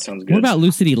City South sounds good. What about Lou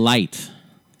City Light?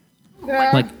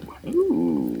 Like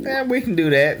Yeah, we can do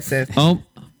that. Since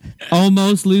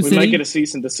almost Lou we City. might get a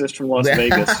cease and desist from Las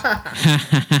Vegas.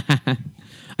 I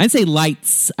didn't say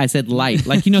lights. I said light.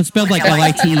 Like, spelled like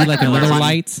L-I-T-E, like another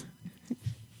light.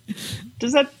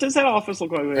 Does that office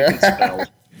look like it's spelled?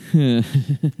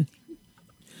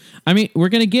 I mean, we're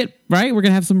going to get, right? We're going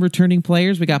to have some returning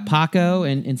players. We got Paco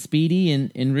and Speedy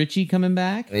and Richie coming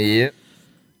back. Yep.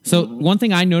 So one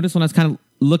thing I noticed when I was kind of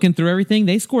looking through everything,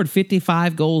 they scored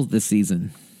 55 goals this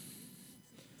season.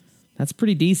 That's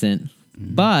pretty decent.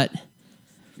 But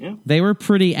Yeah. they were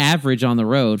pretty average on the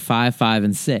road, 5, 5,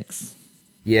 and 6.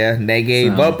 Yeah, they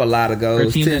gave So, up a lot of For a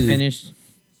goals team that too. finished,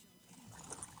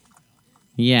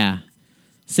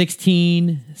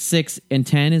 16, 6, and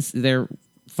 10 is their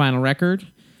final record.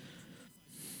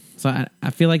 So I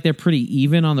feel like they're pretty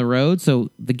even on the road. So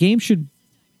the game should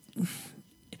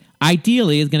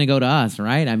ideally is going to go to us,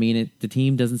 right? I mean, the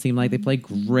team doesn't seem like they play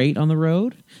great on the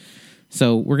road.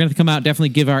 So we're going to come out, definitely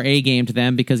give our A game to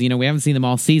them because, we haven't seen them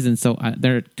all season. So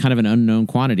they're kind of an unknown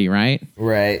quantity, right?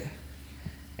 Right.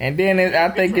 And then I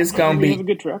think it's going to We have a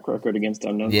be. good track record against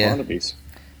unknown Yeah. quantities.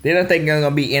 Then I think it's going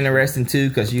to be interesting too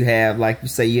because you have, like you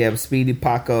say, you have Speedy,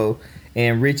 Paco,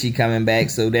 and Richie coming back.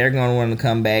 So they're going to want to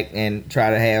come back and try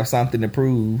to have something to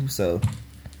prove. So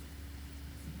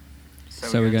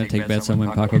So we're going to take bets on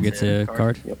when Paco gets a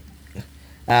card? Yep.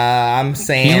 I'm He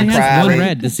saying only has probably. one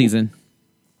red this season.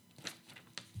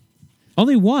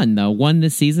 Only one, though. One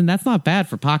this season. That's not bad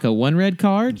for Paco. One red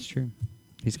card. It's true.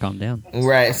 He's calmed down.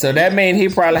 Right. So that means he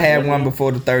probably had one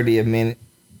before the 30th minute.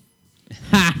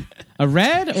 Ha! A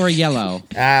red or a yellow?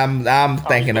 I'm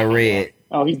thinking a red.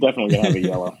 Oh, he's definitely going to have a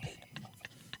yellow.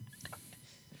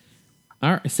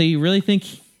 All right. So you really think?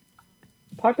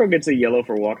 Paco gets a yellow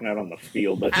for walking out on the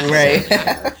field. That's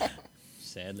Right.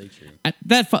 Sadly true.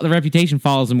 The reputation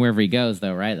follows him wherever he goes,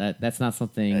 though, right? That's not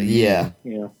something. Yeah.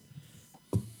 Yeah.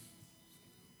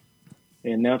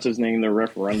 They announce his name, the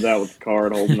ref runs out with the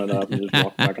card, holding it up, and just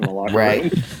walks back in the locker Right.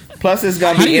 room. Plus, it's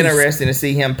going How to do be you- interesting to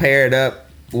see him paired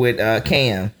up with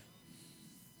Cam.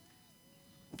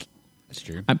 That's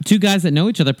true. Two guys that know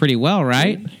each other pretty well,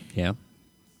 right? Yeah.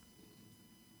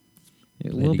 It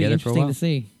Played will be together for a interesting while. to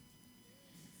see.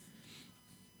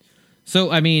 So,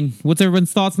 I mean, what's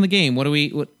everyone's thoughts on the game? What are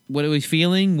we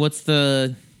feeling? What's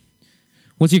your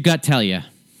gut tell you?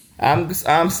 I'm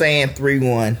saying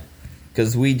 3-1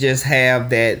 because we just have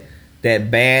that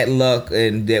bad luck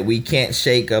and that we can't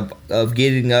shake of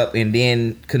getting up and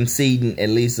then conceding at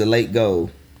least a late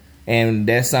goal, and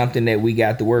that's something that we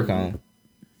got to work on.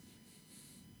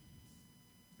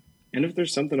 And if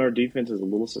there's something our defense is a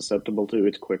little susceptible to,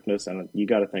 it's quickness, and you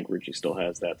got to think Richie still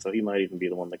has that, so he might even be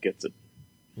the one that gets it.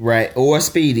 Right, or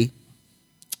Speedy.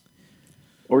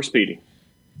 Or Speedy.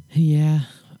 Yeah,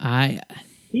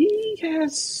 He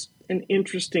has an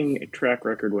interesting track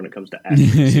record when it comes to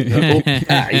accuracy, though.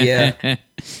 Yeah,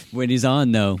 When he's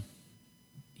on, though.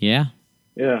 yeah.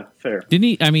 Yeah, fair. Didn't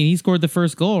he? I mean, he scored the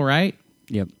first goal, right?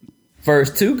 Yep.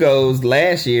 first 2 goals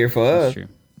last year for That's us. true.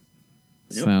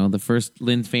 Yep. So the first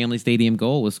Lynn's Family Stadium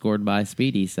goal was scored by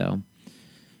Speedy. So,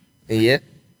 Yeah,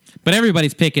 but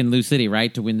everybody's picking Lou City,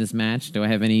 right, to win this match. Do I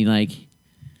have any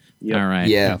Yep. All right.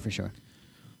 yeah. Yeah, for sure.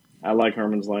 I like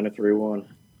Herman's line of 3-1.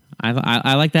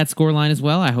 I like that score line as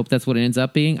well. I hope that's what it ends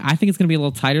up being. I think it's going to be a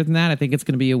little tighter than that. I think it's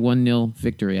going to be a 1-0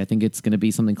 victory. I think it's going to be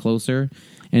something closer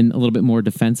and a little bit more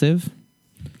defensive.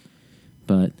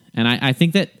 And I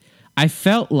think that I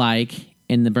felt like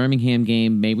in the Birmingham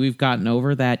game, maybe we've gotten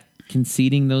over that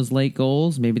conceding those late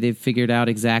goals. Maybe they've figured out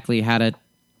exactly how to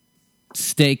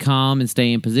stay calm and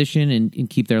stay in position and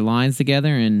keep their lines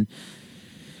together and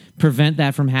prevent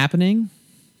that from happening.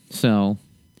 So...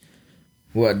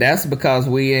 Well, that's because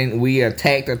we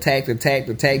attacked, and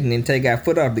then take our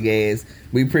foot off the gas.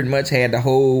 We pretty much had the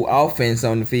whole offense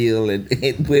on the field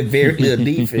with very little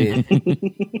defense.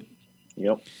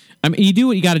 Yep. I mean, you do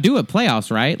what you got to do at playoffs,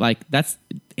 right? Like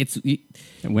it's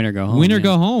Win or go home. win or yeah.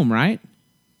 go home, right?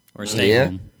 Or stay Yeah.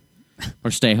 home.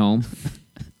 Or stay home.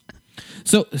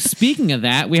 So speaking of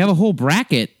that, we have a whole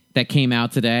bracket that came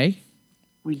out today.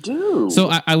 We do. So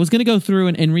I was going to go through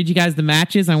and read you guys the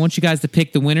matches. I want you guys to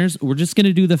pick the winners. We're just going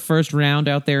to do the first round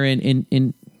out there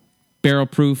in Barrel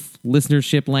Proof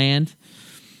listenership land.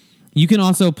 You can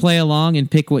also play along and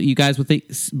pick what you guys would think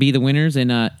be the winners,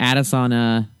 and add us on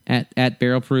at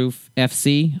Barrel Proof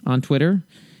FC on Twitter,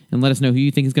 and let us know who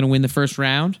you think is going to win the first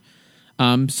round.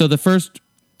 So the first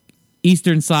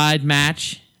Eastern side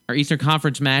match, or Eastern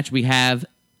Conference match, we have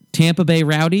Tampa Bay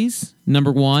Rowdies,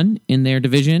 number 1 in their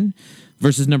division,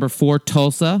 versus number 4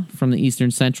 Tulsa from the Eastern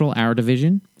Central, our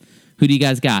division. Who do you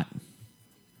guys got?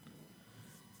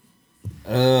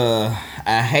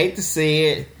 I hate to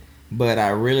say it, but I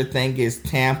really think it's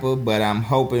Tampa, but I'm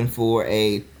hoping for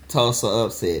a Tulsa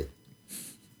upset.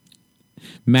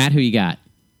 Matt, who you got?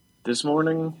 This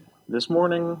morning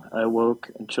I woke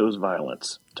and chose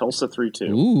violence. Tulsa 3-2.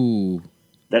 Ooh.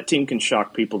 That team can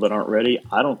shock people that aren't ready.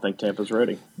 I don't think Tampa's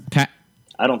ready.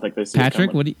 I don't think they see Patrick,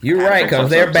 it what do you... You're right, because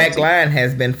their back line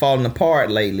has been falling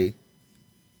apart lately.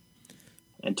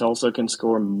 And Tulsa can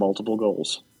score multiple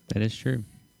goals. That is true.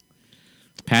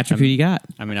 Patrick, who you got?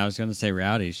 I mean, I was going to say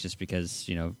Rowdies just because,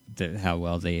 how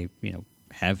well they,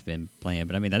 have been playing.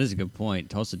 But, I mean, that is a good point.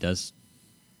 Tulsa does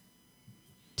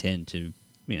tend to,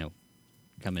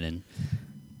 come in and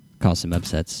cause some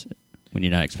upsets when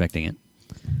you're not expecting it.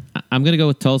 I'm going to go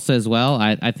with Tulsa as well.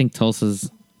 I think Tulsa's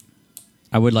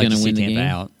I would like to see win the Tampa game.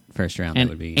 out first round. And,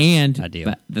 that would be ideal.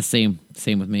 But the same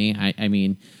with me. I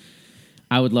mean,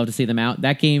 I would love to see them out.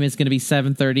 That game is going to be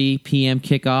 7:30 p.m.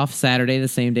 kickoff Saturday, the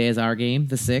same day as our game,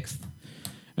 the 6th.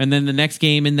 And then the next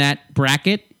game in that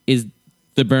bracket is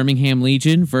the Birmingham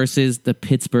Legion versus the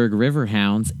Pittsburgh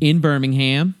Riverhounds in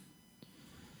Birmingham.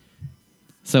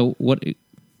 So what...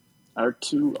 Our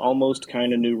two almost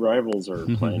kind of new rivals are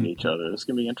playing each other. It's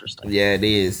going to be interesting. Yeah, it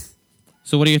is.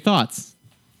 So what are your thoughts?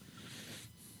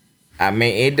 I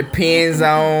mean, it depends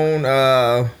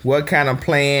on what kind of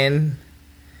plan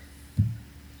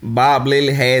Bob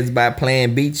Lilly has by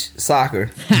playing beach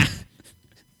soccer.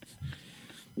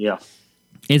 Yeah.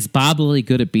 Is Bob Lilly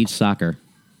good at beach soccer?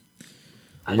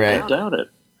 I doubt it.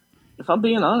 If I'm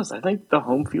being honest, I think the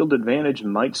home field advantage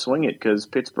might swing it because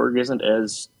Pittsburgh isn't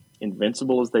as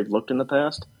invincible as they've looked in the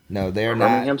past. No, they're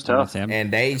Birmingham's not. tough.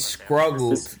 And they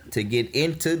struggled to get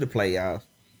into the playoffs.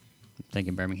 I'm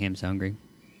thinking Birmingham's hungry.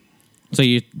 So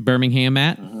you Birmingham,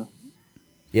 Matt?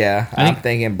 Yeah, I'm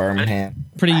thinking Birmingham.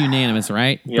 Pretty unanimous,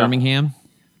 right? Yeah. Birmingham?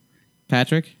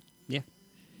 Patrick? Yeah,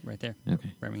 right there.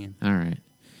 Okay. Birmingham. All right.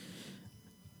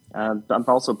 I'm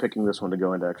also picking this one to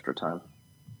go into extra time.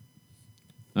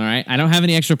 All right. I don't have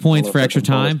any extra points I don't for know if extra that's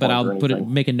a bonus time, but point or I'll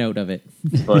anything. make a note of it.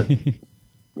 But,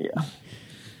 yeah.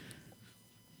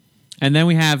 And then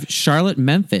we have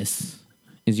Charlotte-Memphis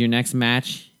is your next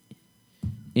match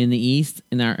in the East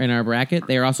in our bracket.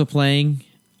 They are also playing.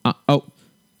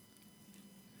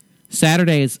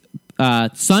 Saturday is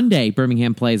Sunday.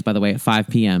 Birmingham plays, by the way, at 5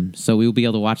 p.m. So we will be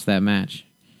able to watch that match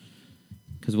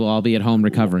because we'll all be at home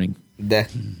recovering.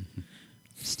 That's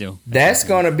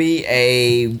going to be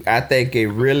I think, a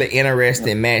really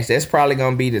interesting match. That's probably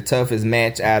going to be the toughest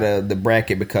match out of the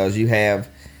bracket because you have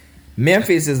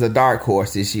Memphis is a dark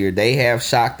horse this year. They have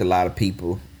shocked a lot of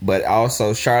people, but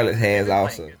also Charlotte has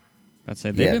also. I'd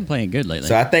say they've been playing good lately.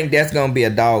 So I think that's going to be a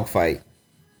dogfight.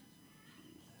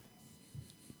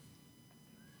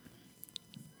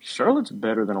 Charlotte's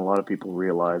better than a lot of people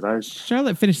realize.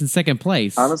 Charlotte finished in second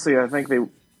place. Honestly, I think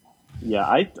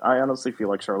I honestly feel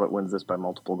like Charlotte wins this by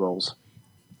multiple goals.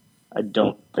 I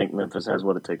don't think Memphis has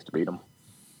what it takes to beat them.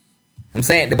 I'm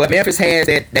saying, but Memphis has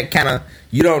that kind of,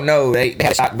 you don't know, they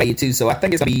have shock value too, so I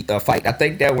think it's going to be a fight. I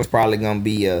think that was probably going to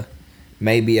be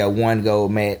maybe a 1-goal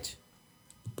match.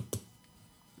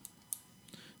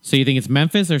 So you think it's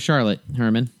Memphis or Charlotte,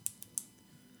 Herman?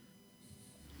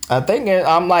 I think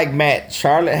I'm like Matt.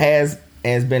 Charlotte has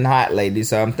been hot lately,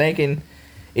 so I'm thinking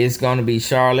it's going to be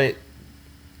Charlotte,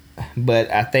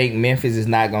 but I think Memphis is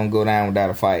not going to go down without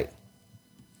a fight.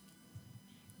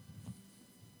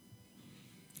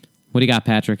 What do you got,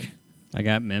 Patrick? I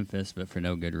got Memphis, but for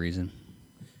no good reason.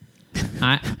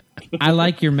 I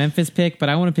like your Memphis pick, but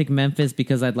I want to pick Memphis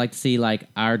because I'd like to see like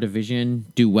our division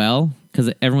do well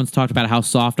because everyone's talked about how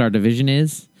soft our division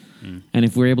is, and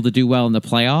if we're able to do well in the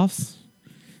playoffs,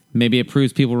 maybe it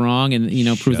proves people wrong and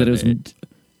proves that it was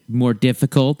more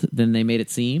difficult than they made it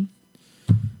seem.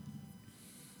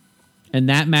 And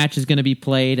that match is going to be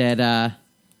played at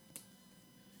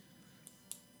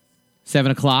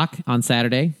 7:00 on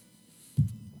Saturday.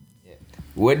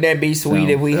 Wouldn't that be sweet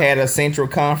if we had a Central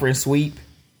Conference sweep?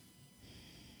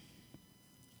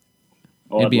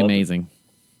 It'd be amazing.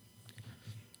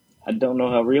 I don't know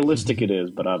how realistic it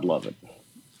is, but I'd love it.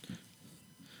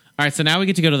 All right, so now we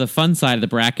get to go to the fun side of the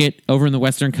bracket over in the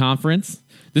Western Conference.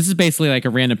 This is basically like a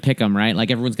random pick'em, right?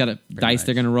 Like everyone's got a dice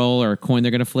they're going to roll or a coin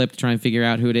they're going to flip to try and figure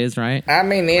out who it is, right? I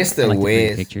mean, it's the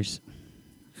West. Pictures.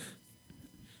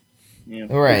 Yeah,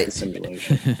 right. It's the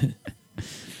simulation.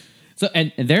 So,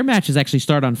 and their matches actually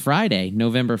start on Friday,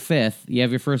 November 5th. You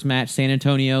have your first match, San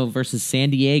Antonio versus San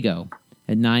Diego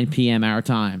at 9 p.m. our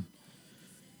time.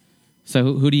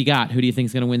 So who do you got? Who do you think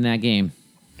is going to win that game?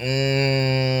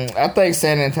 I think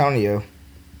San Antonio.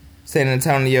 San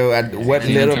Antonio, what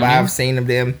little I've seen of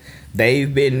them,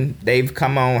 they've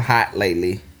come on hot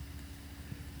lately.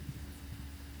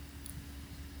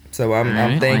 So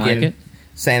I'm thinking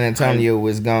San Antonio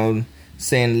was going to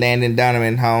send Landon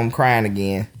Donovan home crying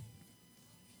again.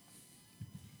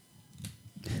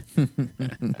 Of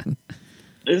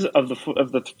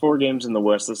the 4 games in the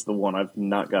West, this is the one I've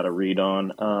not got a read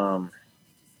on.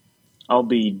 I'll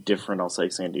be different. I'll say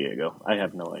San Diego. I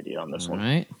have no idea on this one. All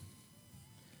right.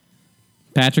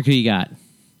 Patrick, who you got?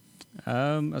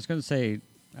 I was going to say,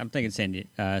 I'm thinking San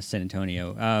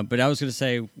Antonio. But I was going to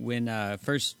say, when I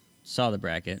first saw the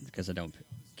bracket, because I don't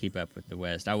keep up with the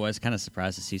West, I was kind of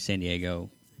surprised to see San Diego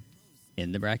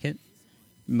in the bracket.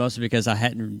 Mostly because I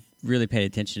hadn't really paid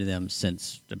attention to them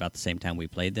since about the same time we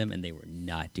played them, and they were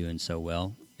not doing so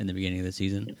well in the beginning of the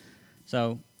season.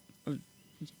 So,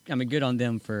 I mean, good on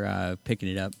them for picking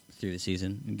it up through the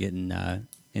season and getting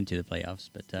into the playoffs.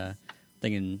 But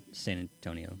thinking San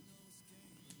Antonio. I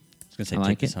was going to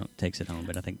say takes it home,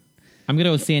 but I think I'm going to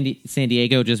go with San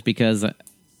Diego just because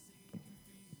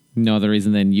no other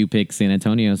reason than you pick San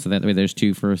Antonio, so that way there's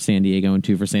 2 for San Diego and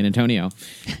 2 for San Antonio.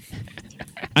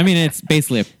 I mean, it's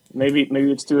basically maybe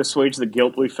it's to assuage the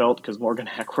guilt we felt because Morgan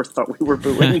Hackworth thought we were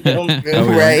booing him.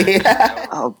 Right.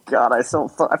 Oh God, I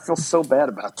feel so bad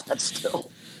about that still.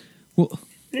 Well, I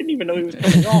didn't even know he was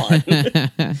coming on.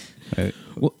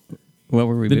 What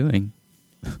were we doing?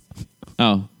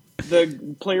 Oh,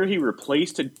 the player he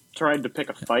replaced had tried to pick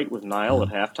a fight with Niall at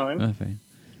halftime. Okay.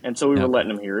 And so we were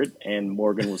letting him hear it, and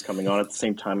Morgan was coming on at the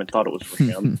same time and thought it was for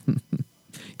him.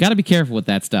 got to be careful with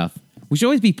that stuff. We should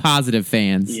always be positive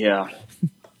fans. Yeah.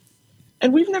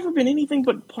 And we've never been anything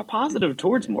but positive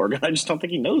towards Morgan. I just don't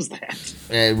think he knows that.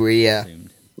 Yeah.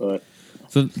 But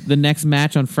So the next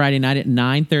match on Friday night at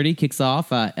 9:30 kicks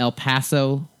off El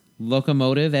Paso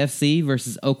Locomotive FC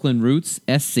versus Oakland Roots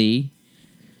SC.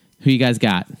 Who you guys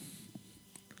got?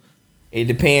 It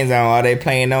depends on are they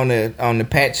playing on the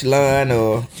patch lawn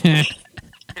or.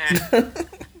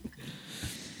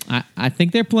 I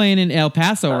think they're playing in El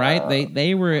Paso, right?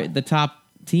 They were the top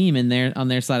team on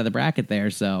their side of the bracket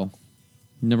there, so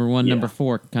number 1, number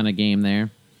 4 kind of game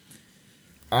there.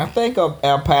 I think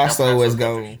El Paso is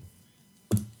going.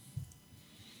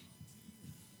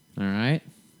 All right.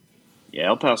 yeah,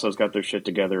 El Paso's got their shit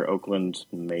together. Oakland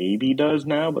maybe does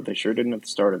now, but they sure didn't at the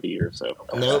start of the year. So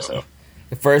El Paso.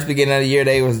 The first beginning of the year,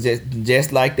 they was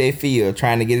just like they feel,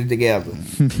 trying to get it together.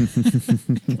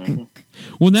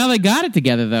 Well, now they got it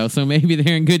together, though, so maybe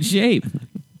they're in good shape.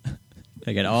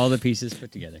 They got all the pieces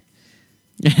put together.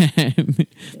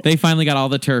 They finally got all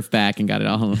the turf back and got it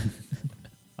all.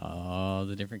 All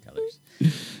the different colors.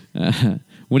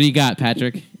 What do you got,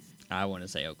 Patrick? I want to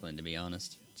say Oakland, to be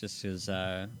honest, just because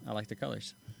I like the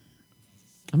colors.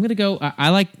 I'm going to go. I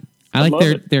like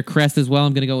their crest as well.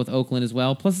 I'm going to go with Oakland as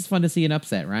well. Plus, it's fun to see an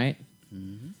upset, right?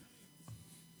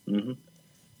 Mm-hmm. Mm-hmm.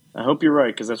 I hope you're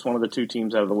right, because that's one of the 2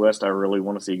 teams out of the West I really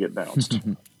want to see get bounced.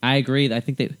 I agree. I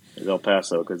think Is El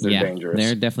Paso, because they're dangerous.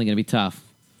 They're definitely going to be tough.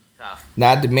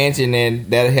 Not to mention, and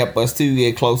that'll help us to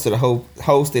get close to the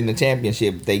hosting the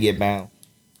championship if they get bound.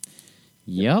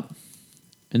 Yep.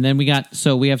 And then we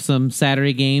have some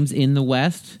Saturday games in the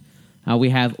West. We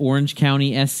have Orange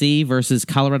County SC versus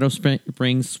Colorado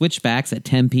Springs Switchbacks at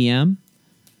 10 p.m.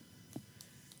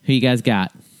 Who you guys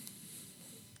got?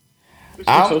 Who's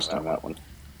the host on that one?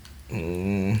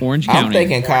 Orange County. I'm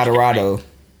thinking Colorado.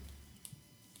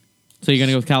 So you're going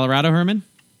to go with Colorado, Herman?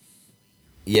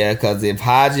 Yeah, because if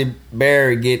Haji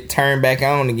Berry get turned back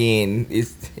on again,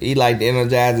 he like the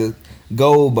Energizer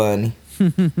Gold Bunny.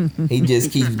 He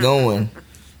just keeps going.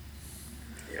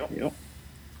 Yep.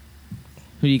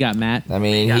 Who you got, Matt? I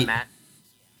mean,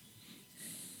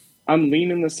 I'm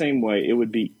leaning the same way. It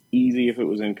would be easy if it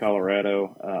was in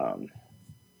Colorado.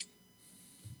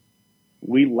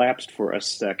 We lapsed for a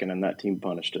second, and that team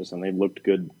punished us, and they looked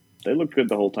good. They looked good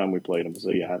the whole time we played them.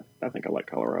 So, yeah, I think I like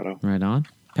Colorado. Right on.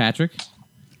 Patrick?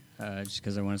 Just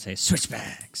because I want to say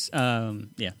Switchbacks.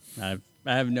 Yeah, I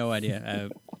have no idea.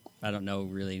 I don't know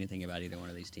really anything about either one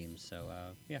of these teams. So,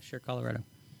 yeah, sure, Colorado.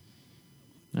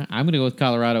 I'm going to go with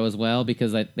Colorado as well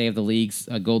because they have the league's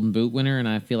Golden Boot winner, and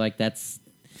I feel like that's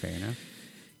Fair enough.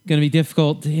 going to be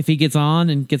difficult. If he gets on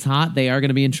and gets hot, they are going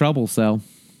to be in trouble. So,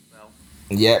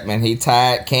 Yep, and he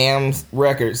tied Cam's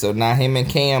record, so now him and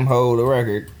Cam hold the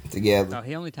record together. Oh,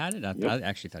 he only tied it? I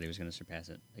actually thought he was going to surpass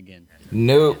it again.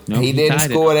 Nope, he didn't tied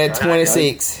score it. that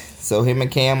 26, so him and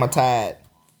Cam are tied.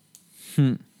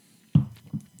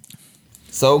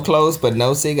 So close, but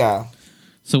no cigar.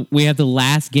 So we have the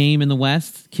last game in the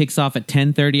West. Kicks off at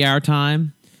 10:30 our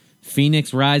time.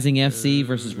 Phoenix Rising FC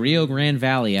versus Rio Grande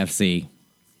Valley FC.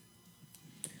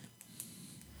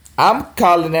 I'm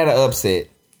calling that an upset.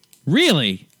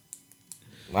 Really?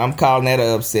 I'm calling that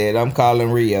an upset. I'm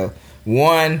calling Rio.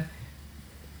 One,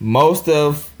 most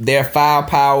of their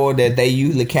firepower that they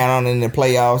usually count on in the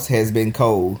playoffs has been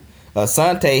cold.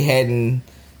 Asante hadn't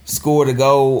scored a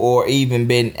goal or even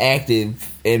been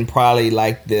active in probably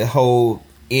like the whole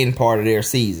end part of their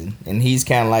season. And he's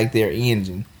kind of like their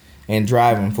engine and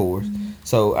driving force.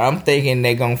 So I'm thinking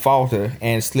they're going to falter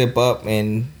and slip up,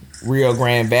 and Rio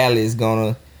Grande Valley is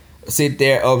going to sit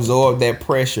there, absorb that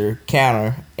pressure,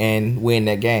 counter, and win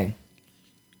that game.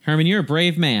 Herman, you're a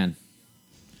brave man.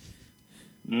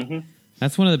 Mm-hmm.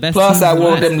 That's one of the best Plus, teams I in the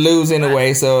want West. them to lose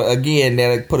anyway, so again,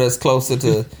 that'll put us closer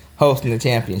to hosting the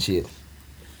championship.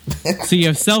 So you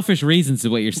have selfish reasons to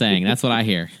what you're saying. That's what I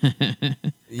hear.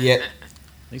 Yeah,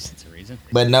 At least it's a reason.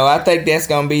 but no, I think that's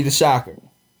going to be the shocker.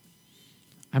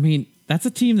 I mean, that's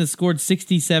a team that scored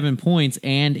 67 points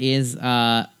and is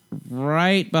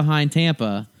right behind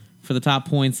Tampa for the top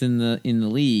points in the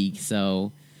league.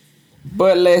 So,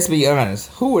 But let's be honest,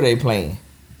 who are they playing?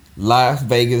 Las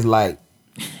Vegas Light.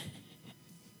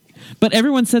 but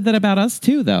everyone said that about us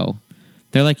too, though.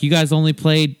 They're like, you guys only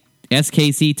played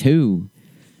SKC 2,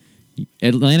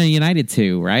 Atlanta United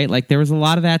 2, right? Like there was a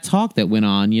lot of that talk that went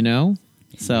on, you know.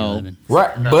 So 11.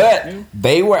 Right, but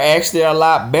they were actually a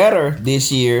lot better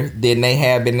this year than they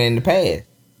have been in the past.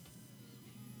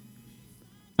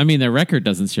 I mean, their record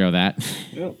doesn't show that.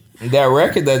 Yeah. Their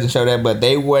record doesn't show that, but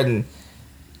they wasn't.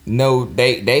 No,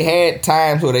 they had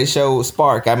times where they showed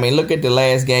spark. I mean, look at the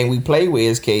last game we played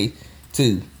with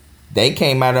SK2. They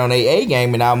came out on a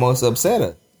game and almost upset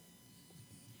us.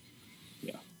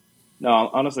 Yeah. No,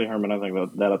 honestly, Herman, I think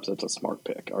that upset's a smart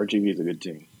pick. RGV is a good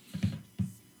team.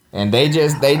 And they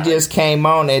just came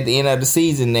on at the end of the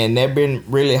season, and they've been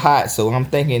really hot. So I'm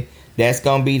thinking that's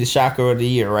gonna be the shocker of the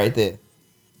year right there.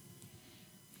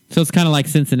 So it's kind of like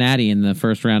Cincinnati in the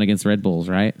first round against Red Bulls,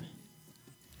 right?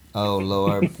 Oh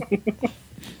Lord.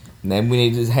 Then we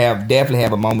need to definitely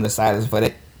have a moment of silence for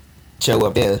that show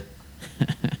up there.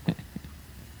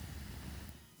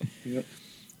 Yep.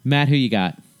 Matt, who you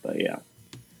got? But yeah.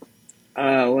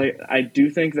 I do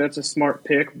think that's a smart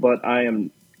pick, but I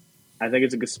think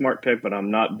it's a good smart pick, but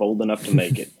I'm not bold enough to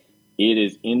make it. It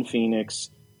is in Phoenix.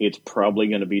 It's probably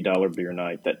going to be Dollar Beer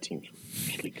Night. That team's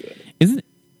really good.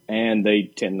 And they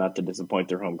tend not to disappoint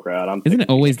their home crowd. Isn't it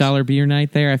always Dollar Beer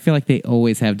Night there? I feel like they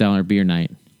always have Dollar Beer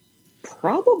Night.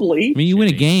 Probably. I mean, you win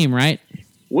a game, right?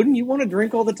 Wouldn't you want to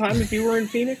drink all the time if you were in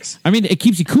Phoenix? I mean, it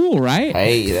keeps you cool, right?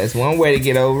 Hey, that's one way to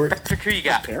get over it.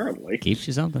 Apparently. Keeps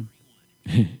you something.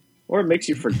 Or it makes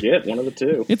you forget, one of the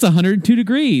two. It's 102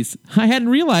 degrees. I hadn't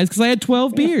realized because I had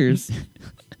 12 beers.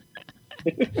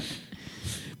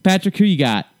 Patrick, who you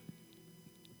got?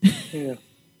 Yeah.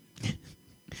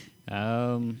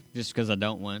 Just because I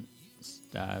don't want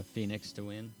Phoenix to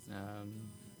win.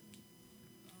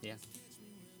 Yeah,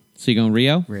 So you going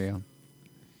Rio? Rio.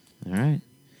 All right.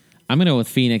 I'm going to go with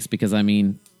Phoenix because, I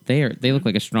mean, they look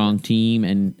like a strong team,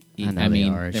 and I know I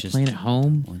mean, they are. It's they're just playing at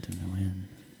home. Want them to win.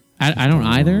 I don't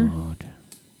either. God.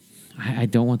 I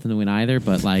don't want them to win either,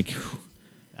 but like,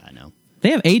 I know.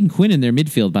 they have Aiden Quinn in their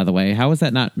midfield, by the way. How was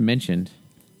that not mentioned?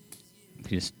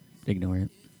 Just ignore it.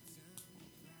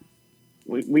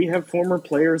 We have former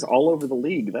players all over the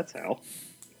league. That's how.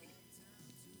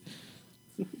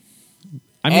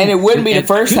 I mean, And it wouldn't be the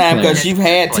first good time players. because you've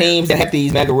had teams that have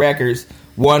these mega records,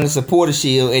 won the supporter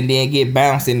shield, and then get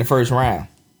bounced in the first round.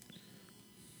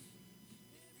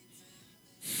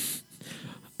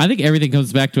 I think everything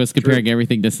comes back to us comparing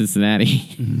everything to Cincinnati.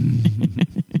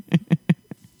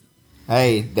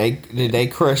 Hey, they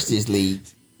crushed this league.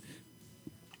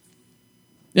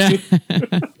 Yeah.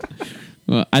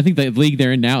 Well, I think the league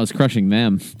they're in now is crushing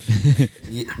them.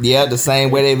 Yeah, the same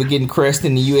way they were getting crushed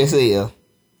in the USL.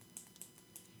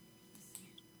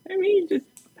 I mean,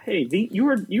 you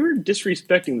were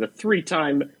disrespecting the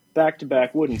 3-time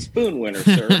back-to-back wooden spoon winner,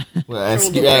 sir. Well,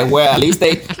 at least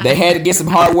they had to get some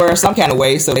hardware some kind of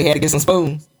way, so they had to get some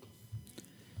spoons.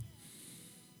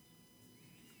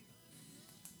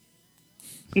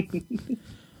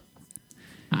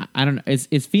 I don't know.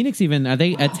 Is Phoenix even? Are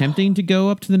they attempting to go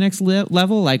up to the next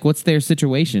level? Like, what's their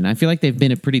situation? I feel like they've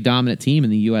been a pretty dominant team in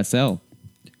the USL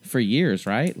for years,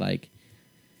 right? Like,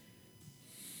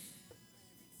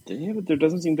 yeah, but there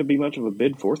doesn't seem to be much of a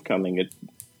bid forthcoming.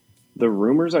 The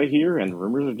rumors I hear, and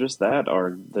rumors are just that,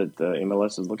 are that the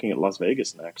MLS is looking at Las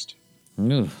Vegas next.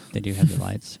 ugh. They do have the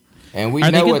lights. And we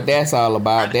Are they know gonna- what that's all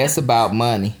about. That's about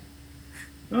money.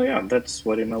 Oh yeah, that's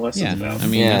what MLS Yeah, is about. I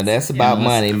mean, Yeah, that's about MLS.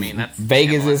 money. I mean, that's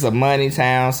Vegas MLS. is a money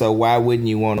town, so why wouldn't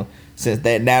you want to? Since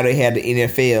that now they have the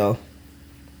NFL,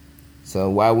 so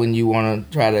why wouldn't you want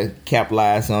to try to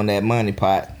capitalize on that money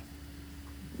pot?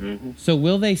 Mm-hmm. So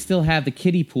will they still have the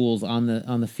kiddie pools on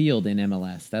the field in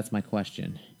MLS? That's my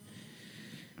question.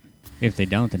 If they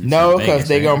don't, then it's No, in because Vegas,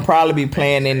 they're right? gonna probably be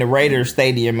playing in the Raiders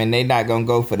Stadium, and they're not gonna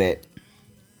go for that.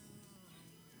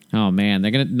 Oh man, they're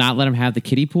gonna not let them have the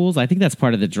kiddie pools. I think that's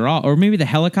part of the draw, or maybe the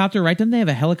helicopter. Right? Didn't they have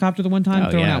a helicopter the one time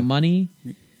Oh, throwing yeah. out money?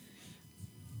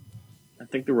 I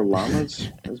think there were llamas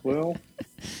as well.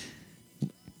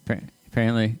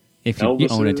 Apparently, if you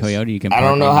Elvis's. own a Toyota, you can. I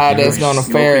don't park know on how the that's field. gonna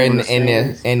Smoking fare in in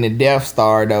the stands. the Death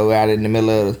Star though, out in the middle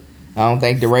of. I don't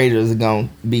think the Raiders are gonna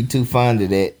be too fond of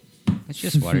that. It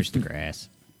just waters the grass.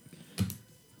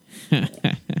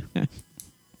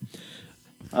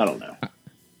 I don't know.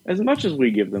 As much as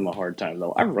we give them a hard time,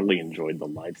 though, I really enjoyed the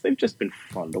lights. They've just been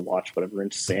fun to watch whatever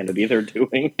insanity they're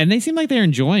doing. And they seem like they're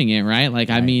enjoying it, right? Like,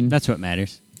 I mean, That's what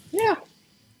matters. Yeah.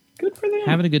 Good for them.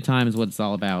 having a good time is what it's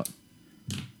all about.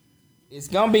 It's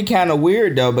gonna be kind of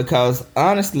weird though, because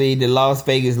honestly, the Las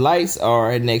Vegas Lights are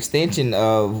an extension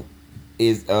of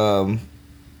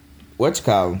what you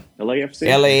call them? LAFC.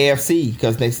 LAFC,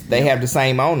 because they have the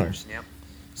same owners. Yep.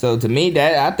 So to me,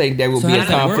 that I think there will So be how a does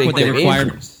that work? conflict Would they of require-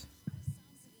 interest.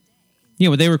 Yeah,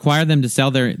 would they require them to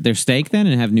sell their stake then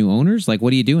and have new owners? Like,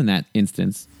 what do you do in that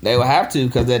instance? They will have to,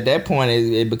 because at that point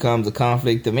it becomes a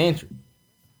conflict of interest.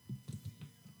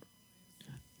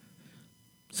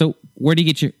 So where do you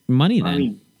get your money then? I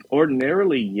mean,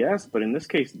 ordinarily, yes, but in this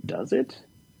case, does it?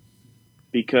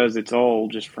 Because it's all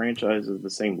just franchises of the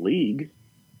same league.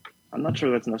 I'm not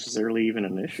sure that's necessarily even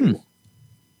an issue.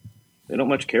 They don't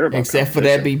much care about Except for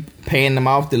that, be paying them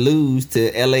off to lose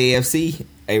to LAFC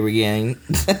every game.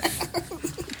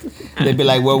 They'd be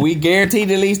like, well, we guaranteed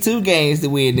at least 2 games to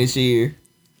win this year.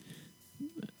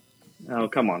 Oh,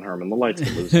 come on, Herman. The lights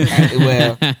can lose.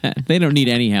 Well, They don't need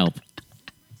any help.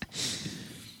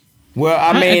 I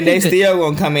I mean, they think that- still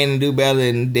gonna come in and do better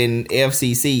than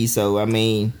FCC. So I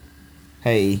mean,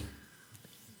 hey,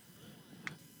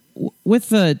 With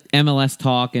the MLS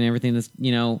talk and everything that's,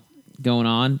 going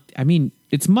on, I mean,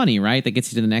 it's money, right? That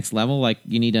gets you to the next level. Like,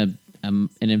 you need an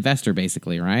investor,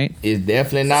 basically, right? it's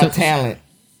definitely not talent.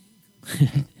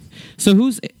 So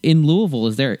who's in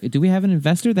Louisville? Do we have an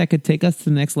investor that could take us to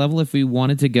the next level if we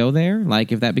wanted to go there?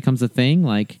 Like, if that becomes a thing,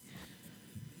 like,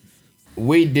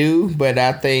 We do, but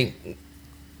I think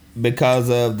because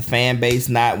of the fan base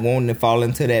not wanting to fall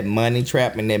into that money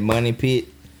trap and that money pit,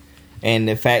 and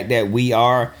the fact that we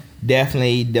are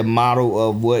definitely the model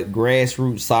of what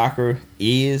grassroots soccer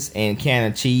is and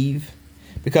can achieve.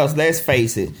 Because let's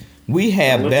face it, we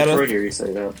have Don't let Detroit better, hear you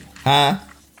say that. huh?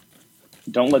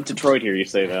 Don't let Detroit hear you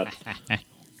say that.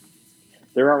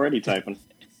 They're already typing.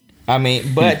 I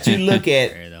mean, but you look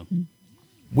at, Fair, though.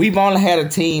 we've only had a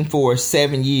team for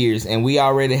 7 years, and we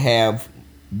already have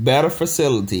better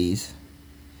facilities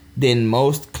than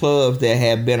most clubs that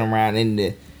have been around in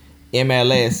the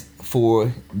MLS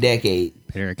for decades.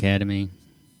 Better Academy.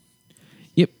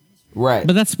 yep. Right.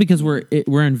 But that's because we're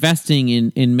investing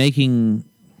in making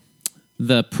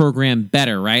the program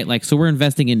better, right? Like, so we're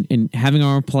investing in having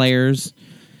our own players,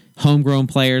 homegrown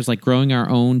players, like growing our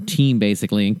own team,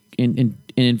 basically, and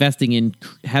investing in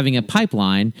having a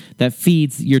pipeline that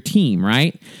feeds your team,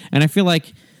 right? And I feel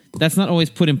like that's not always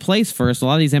put in place first. A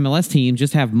lot of these MLS teams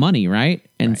just have money, right?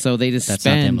 And so they just That's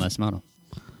spend not the MLS model.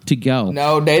 to go.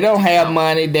 No, they don't have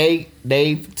money.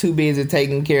 They too busy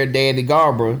taking care of Daddy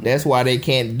Garber. That's why they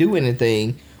can't do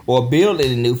anything or build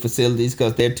any new facilities,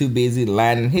 because they're too busy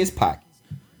lining his pocket.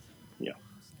 Yeah.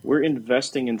 We're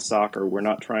investing in soccer. We're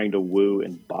not trying to woo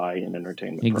and buy an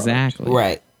entertainment product. Exactly.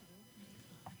 Right.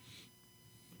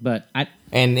 But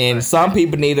And some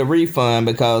people need a refund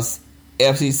because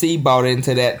FCC bought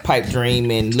into that pipe dream,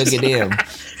 and look at them.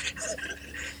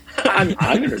 I'm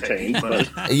entertained, but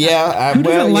Yeah, who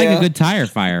doesn't like yeah. a good tire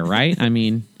fire, right? I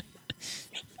mean,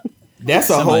 That's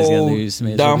a Somebody's gotta whole lose.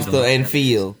 May as well be the dumpster one. and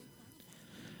field.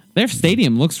 their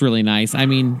stadium looks really nice. I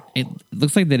mean, it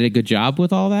looks like they did a good job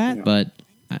with all that, but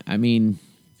I mean,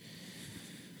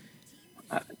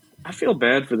 I feel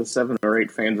bad for the 7 or 8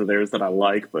 fans of theirs that I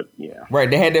like, but yeah. Right,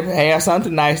 they had to have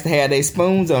something nice to have their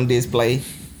spoons on display.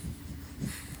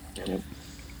 Yep.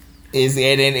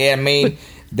 I mean,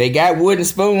 they got wooden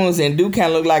spoons and do kind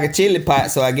of look like a chili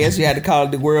pot, so I guess you had to call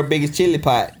it the world's biggest chili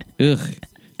pot. Ugh,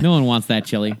 no one wants that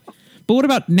chili. But what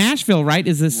about Nashville, right?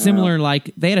 Is this similar,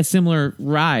 like, they had a similar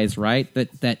rise, right,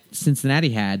 that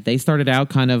Cincinnati had. They started out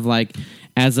kind of like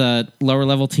as a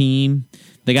lower-level team.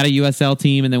 They got a USL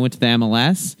team and then went to the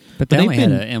MLS. But they only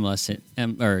had an MLS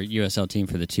or USL team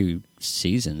for the 2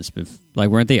 seasons. Like,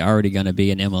 weren't they already going to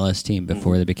be an MLS team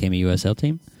before they became a USL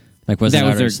team? Like, was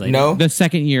that their, no? The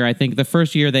second year, I think. The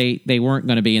first year they weren't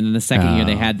going to be, and then the second year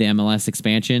they had the MLS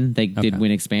expansion. They did win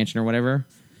expansion or whatever.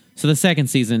 So the second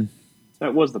season,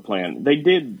 that was the plan. They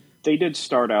did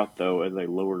start out though as a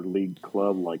lower league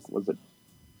club. Like, was it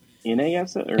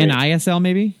NASL or NISL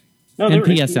maybe? No,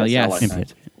 NPSL, yes.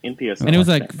 NPSL, and it was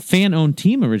like fan-owned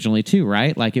team originally too,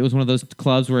 right? Like it was one of those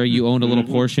clubs where you owned a little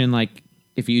portion. Like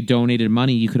if you donated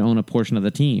money, you could own a portion of the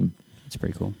team. That's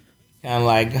pretty cool. Kind of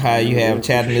like how you have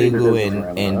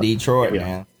Chattanooga and Detroit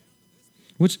now.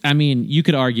 Which, I mean, you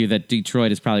could argue that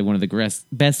Detroit is probably one of the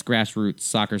best grassroots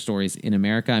soccer stories in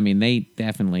America. I mean, they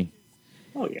definitely.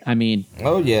 Oh yeah. I mean,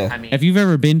 if you've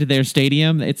ever been to their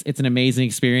stadium, it's an amazing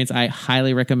experience. I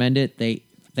highly recommend it.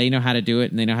 They know how to do it,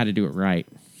 and they know how to do it right.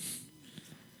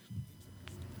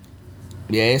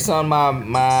 Yeah, it's on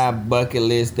my bucket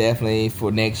list definitely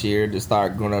for next year to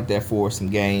start going up there for some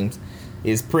games.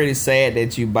 It's pretty sad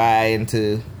that you buy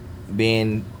into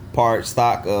being part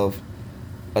stock of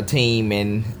a team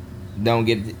and don't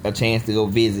get a chance to go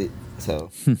visit.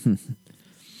 So,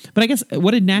 but I guess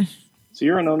what did Nash? So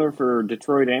you're an owner for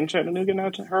Detroit and Chattanooga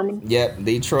now, Herman? Yep,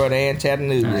 Detroit and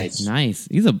Chattanooga. Nice.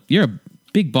 You're a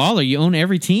big baller. You own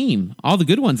every team, all the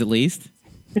good ones at least.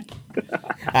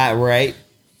 Right.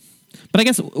 But I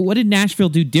guess what did Nashville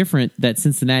do different that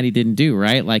Cincinnati didn't do?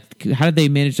 Right? Like, how did they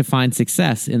manage to find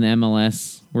success in the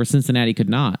MLS where Cincinnati could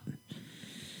not,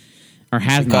 or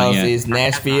has not yet? Because it's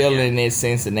Nashville and it's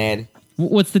Cincinnati.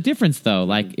 What's the difference though?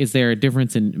 Like, is there a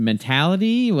difference in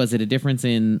mentality? Was it a difference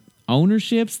in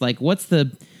ownerships? Like, what's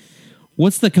the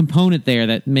component there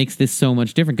that makes this so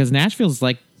much different? Because Nashville's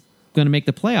like going to make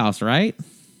the playoffs, right?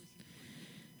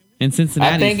 And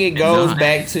Cincinnati, I think it goes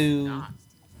back to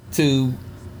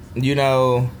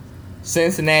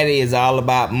Cincinnati is all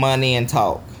about money and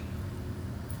talk,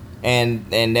 and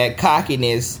that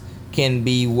cockiness can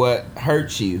be what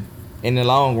hurts you in the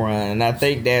long run. And I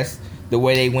think that's the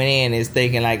way they went in, is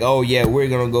thinking like, oh yeah, we're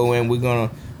gonna go in, we're gonna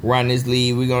run this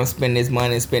league, we're gonna spend this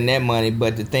money and spend that money.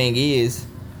 But the thing is,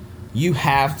 you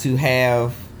have to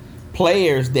have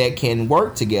players that can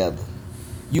work together.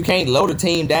 You can't load a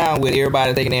team down with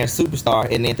everybody thinking they're a superstar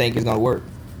and then think it's gonna work.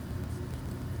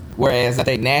 Whereas I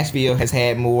think Nashville has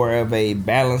had more of a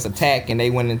balanced attack, and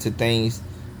they went into things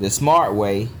the smart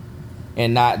way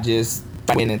and not just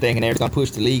fighting and thinking they're going to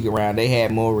push the league around. They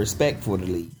had more respect for the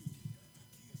league.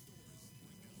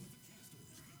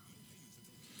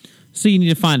 So you need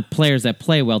to find players that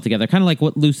play well together, kind of like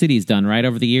what Lou City's done, right,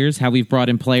 over the years, how we've brought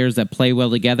in players that play well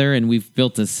together, and we've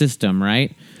built a system,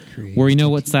 right, where we know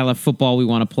what style of football we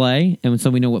want to play, and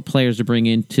so we know what players to bring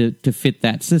in to fit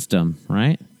that system,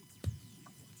 right?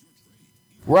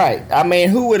 Right. I mean,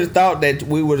 who would have thought that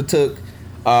we would have took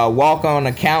walk-on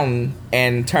accountant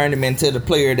and turned him into the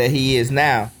player that he is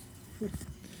now?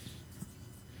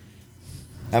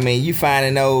 I mean, you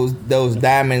finding those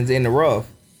diamonds in the rough.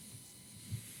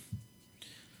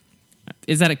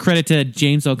 Is that a credit to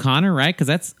James O'Connor, right? Because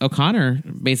that's O'Connor,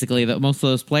 basically, that most of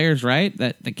those players, right,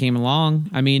 that came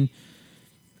along. I mean,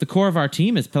 the core of our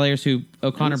team is players who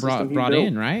O'Connor brought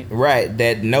in, right? Right,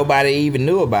 that nobody even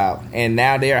knew about, and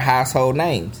now they're household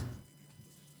names.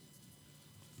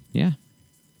 Yeah.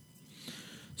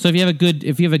 So if you have a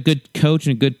good coach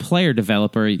and a good player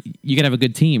developer, you gotta have a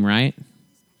good team, right?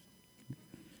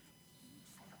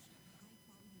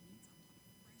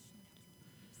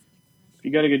 You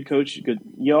got a good coach.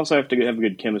 You also have to have a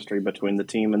good chemistry between the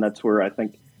team, and that's where I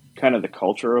think kind of the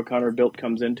culture O'Connor built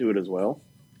comes into it as well.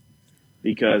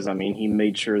 Because, I mean, he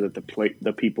made sure that the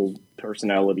people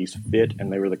personalities fit,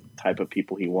 and they were the type of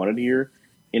people he wanted here,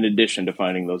 in addition to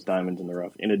finding those diamonds in the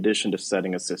rough, in addition to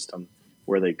setting a system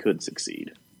where they could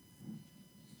succeed.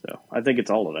 So I think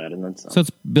it's all of that. And then some. So it's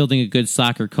building a good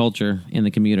soccer culture in the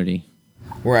community.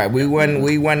 Right. We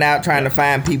went out trying to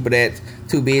find people that's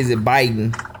too busy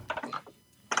biting.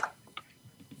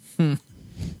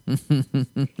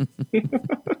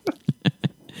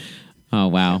 Oh,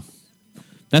 wow.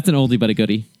 That's an oldie but a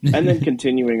goodie. And then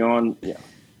continuing on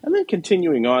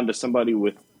to somebody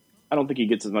with, I don't think he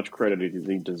gets as much credit as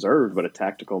he deserved, but a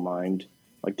tactical mind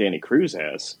like Danny Cruz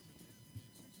has.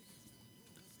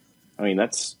 I mean,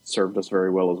 that's served us very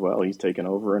well as well. He's taken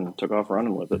over and took off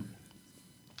running with it.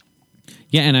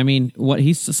 Yeah, and I mean,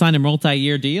 he's signed a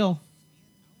multi-year deal.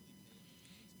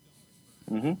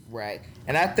 Mm-hmm. Right,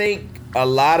 and I think a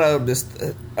lot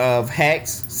of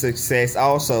Hack's success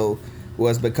also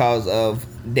was because of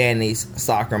Danny's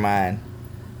soccer mind,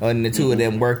 and the two of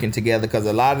them working together. Because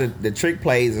a lot of the trick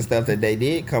plays and stuff that they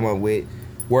did come up with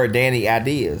were Danny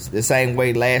ideas. The same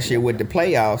way last year with the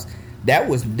playoffs, that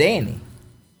was Danny.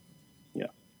 Yeah,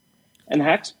 and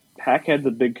Hack had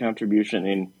the big contribution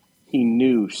in he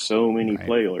knew so many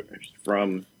players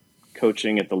from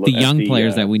coaching at the young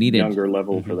players that we needed, younger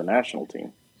level for the national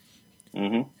team.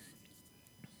 Mm-hmm.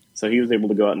 So he was able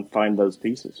to go out and find those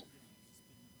pieces.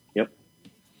 Yep,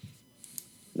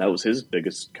 that was his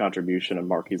biggest contribution and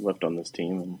mark he's left on this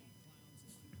team, and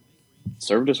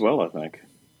served us well, I think.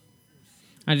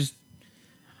 I just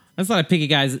thought I'd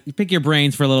pick your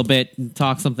brains for a little bit and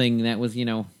talk something that was, a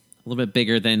little bit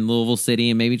bigger than Louisville City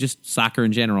and maybe just soccer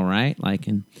in general, right?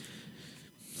 And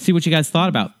see what you guys thought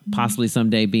about possibly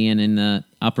someday being in the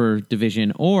upper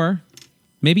division, or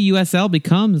maybe USL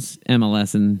becomes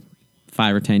MLS in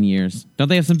 5 or 10 years. Don't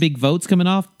they have some big votes coming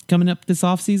up this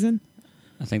offseason?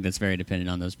 I think that's very dependent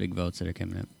on those big votes that are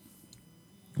coming up.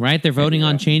 Right? They're voting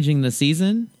on changing the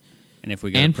season. And if we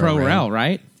go and Pro Rel,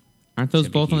 right? Aren't those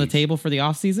both on the huge. table for the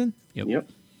offseason? Yep.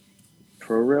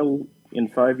 Pro Rel in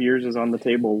 5 years is on the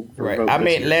table. For vote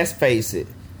this year. Let's face it.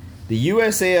 The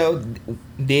USL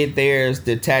did theirs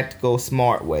the tactical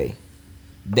smart way.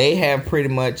 They have pretty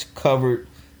much covered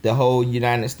the whole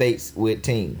United States with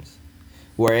teams.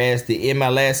 Whereas the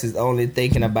MLS is only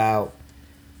thinking about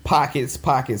pockets,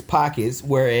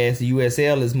 whereas the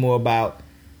USL is more about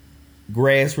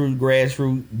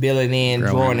grassroots, building in,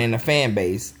 drawing in a fan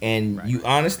base. And you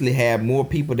honestly have more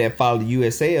people that follow the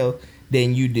USL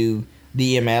than you do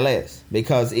the MLS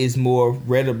because it's more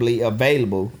readily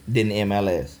available than the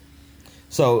MLS.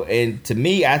 So, and to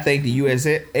me, I think the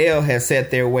USL has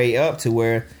set their way up to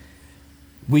where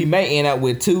we may end up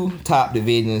with 2 top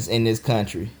divisions in this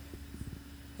country.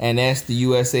 And that's the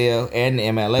USL and the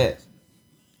MLS.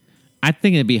 I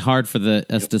think it'd be hard for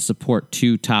us to support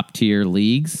 2 top-tier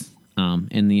leagues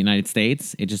in the United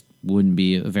States. It just wouldn't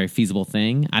be a very feasible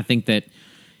thing. I think that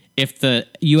if the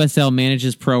USL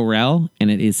manages Pro Rel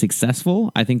and it is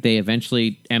successful, I think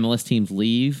MLS teams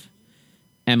leave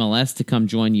MLS to come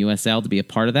join USL to be a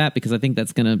part of that, because I think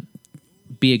that's going to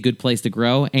be a good place to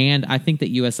grow. And I think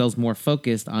that USL is more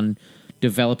focused on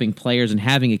developing players and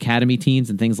having academy teams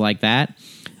and things like that.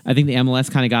 I think the MLS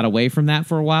kind of got away from that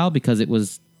for a while because it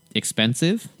was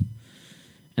expensive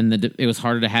and it was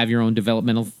harder to have your own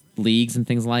developmental leagues and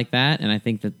things like that. And I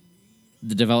think that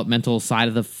the developmental side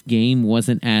of the game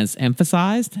wasn't as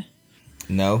emphasized.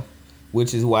 No,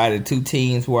 which is why the 2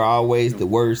 teams were always the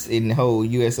worst in the whole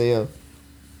USL,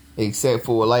 except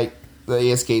for like the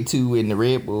SK2 and the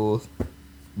Red Bulls.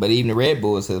 But even the Red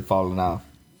Bulls have fallen off.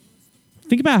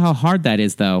 Think about how hard that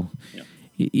is, though. Yeah.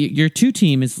 Your 2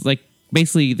 team is like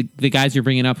basically the guys you're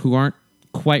bringing up who aren't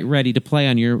quite ready to play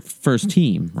on your first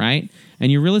team, right?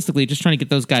 And you're realistically just trying to get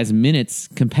those guys minutes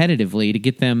competitively to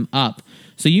get them up.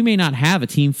 So you may not have a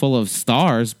team full of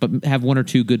stars, but have 1 or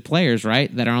 2 good players,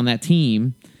 right, that are on that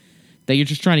team, that you're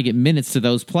just trying to get minutes to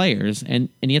those players. And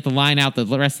you have to line out the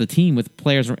rest of the team with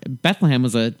players. Bethlehem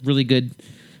was a really good,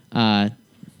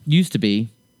 used to be.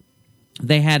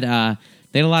 They had a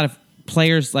lot of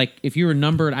players, like if you were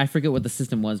numbered, I forget what the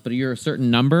system was, but you're a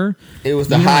certain number. It was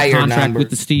the higher contract number with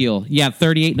the Steel. Yeah,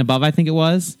 38 and above, I think it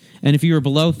was. And if you were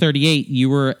below 38, you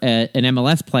were an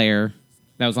MLS player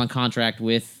that was on contract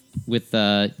with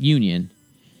Union.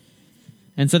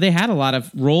 And so they had a lot of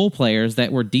role players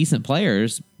that were decent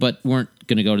players, but weren't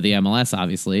going to go to the MLS,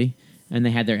 obviously. And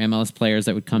they had their MLS players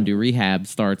that would come do rehab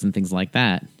starts and things like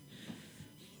that.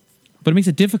 But it makes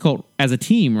it difficult as a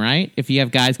team, right? If you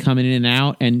have guys coming in and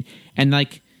out. And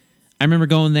like, I remember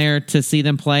going there to see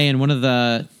them play, and one of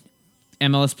the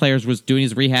MLS players was doing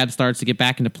his rehab starts to get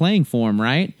back into playing form,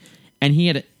 right? And he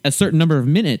had a certain number of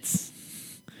minutes.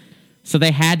 So they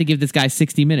had to give this guy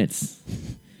 60 minutes.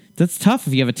 That's tough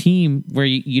if you have a team where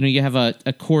you have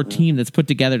a core team that's put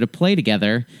together to play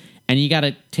together, and you got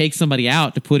to take somebody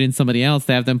out to put in somebody else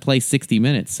to have them play 60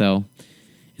 minutes. So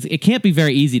it can't be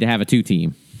very easy to have a 2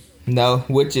 team. No,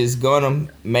 which is going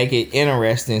to make it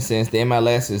interesting since the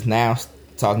MLS is now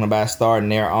talking about starting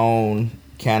their own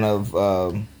kind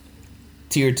of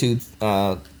tier 2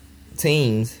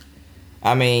 teams.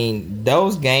 I mean,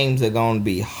 those games are going to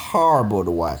be horrible to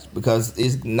watch because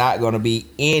it's not going to be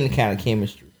any kind of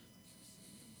chemistry.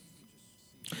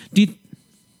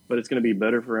 But it's going to be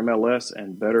better for MLS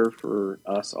and better for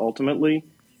us ultimately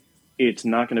It's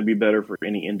not going to be better for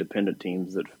any independent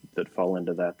teams that fall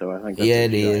into that, though. I think that's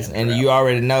it is, and you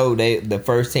already know the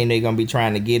first team they're going to be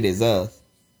trying to get is us.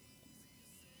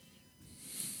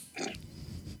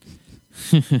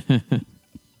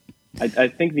 I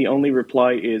think the only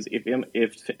reply is if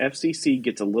FCC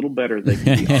gets a little better, they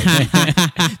can be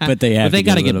but they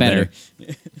got to get better.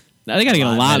 No, they got to get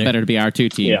a lot better to be our 2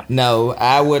 team. Yeah. No,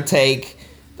 I would take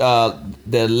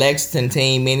the Lexington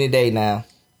team any day now.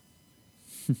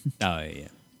 Oh, yeah.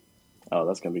 Oh,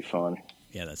 that's going to be fun.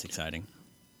 Yeah, that's exciting.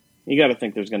 You got to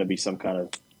think there's going to be some kind of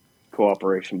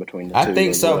cooperation between the two. I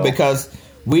think so, because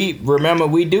we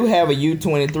do have a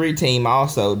U23 team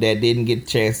also that didn't get a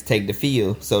chance to take the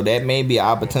field. So that may be an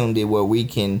opportunity where we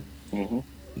can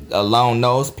loan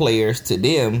those players to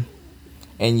them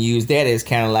and use that as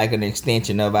kind of like an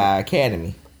extension of our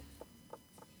academy.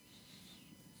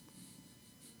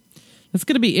 It's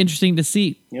going to be interesting to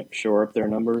see. Yep, shore up their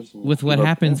numbers. With what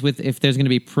happens with if there's going to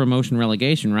be promotion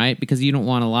relegation, right? Because you don't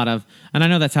want a lot of, and I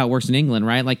know that's how it works in England,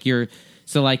 right? Like your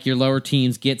lower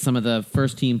teams get some of the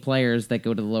first team players that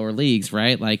go to the lower leagues,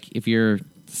 right? Like if you're,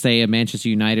 say, a Manchester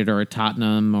United or a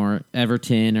Tottenham or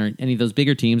Everton or any of those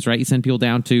bigger teams, right? You send people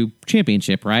down to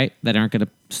Championship, right? That aren't going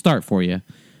to start for you,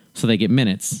 so they get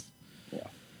minutes. Yeah.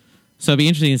 So it'd be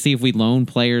interesting to see if we loan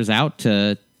players out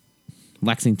to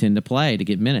Lexington to play to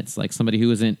get minutes, like somebody who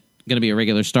isn't going to be a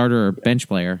regular starter or bench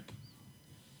player.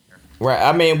 Right.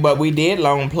 I mean, but we did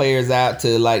loan players out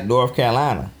to like North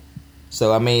Carolina.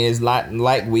 So, I mean, it's not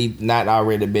like we've not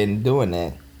already been doing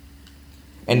that.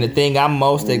 And the thing I'm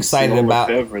most excited about...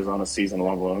 is on a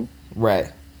season-long loan.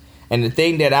 Right. And the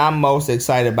thing that I'm most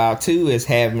excited about, too, is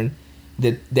having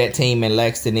that team in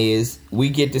Lexington is we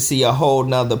get to see a whole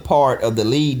nother part of the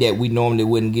league that we normally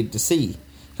wouldn't get to see.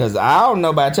 Because I don't know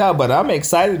about y'all, but I'm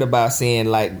excited about seeing,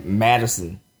 like,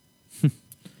 Madison.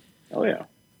 Oh, yeah.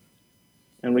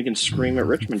 And we can scream at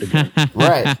Richmond again.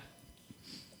 Right.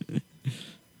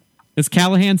 Is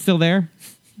Callahan still there?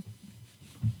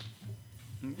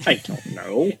 I don't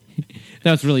know.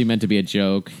 That was really meant to be a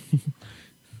joke.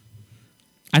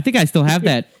 I think I still have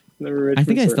that. I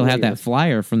think I still have that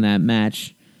flyer from that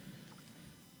match.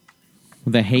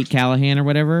 The Hate Callahan or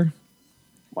whatever.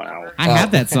 Wow. I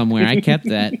have that somewhere. I kept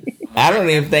that. I don't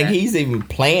even think he's even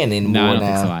playing anymore No, I don't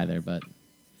now. think so either,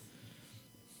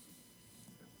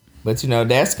 But, you know,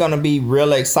 that's going to be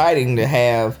real exciting to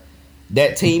have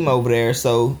that team over there.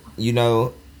 So, you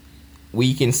know,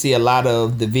 we can see a lot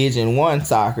of Division I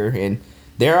soccer. And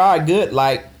there are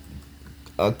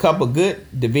a couple good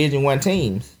Division I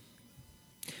teams.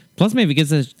 Plus, maybe it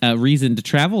gives us a reason to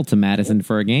travel to Madison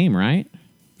for a game, right?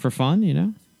 For fun, you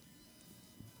know?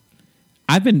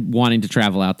 I've been wanting to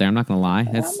travel out there. I'm not going to lie.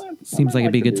 That seems like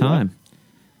it'd be a good time.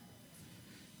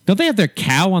 Don't they have their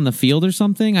cow on the field or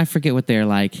something? I forget what they're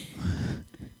like.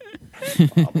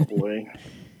 Probably.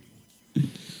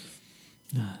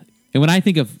 And when I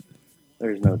think of...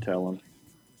 There's no telling.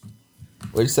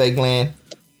 What'd you say, Glenn?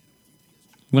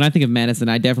 When I think of Madison,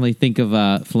 I definitely think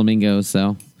of flamingos,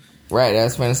 so... Right,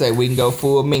 that's when I say we can go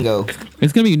full mingo.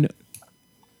 It's going to be...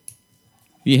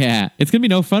 Yeah, it's going to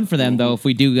be no fun for them, though, if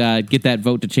we do get that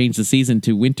vote to change the season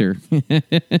to winter.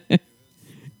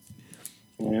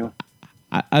 Yeah.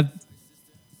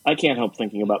 I can't help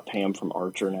thinking about Pam from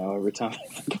Archer now every time I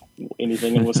think of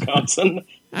anything in Wisconsin.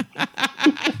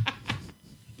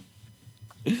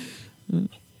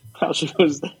 How she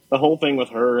was, the whole thing with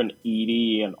her and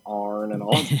Edie and Arn and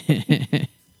all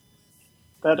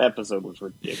that episode was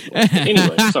ridiculous.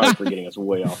 Anyway, sorry for getting us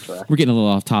way off track. We're getting a little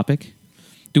off topic.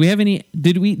 Do we have any?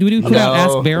 Did we put out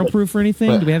Ask Barrel Proof or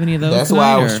anything? Do we have any of those? That's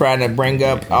why I was trying to bring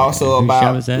up also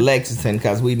about that? Lexington,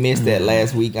 because we missed that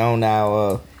last week on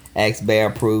our Ask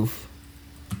Barrel Proof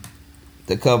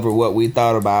to cover what we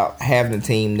thought about having a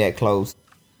team that close.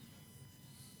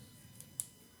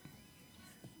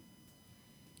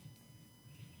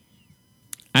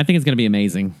 I think it's going to be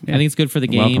amazing. Yeah. I think it's good for the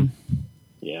game. Welcome.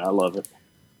 Yeah, I love it.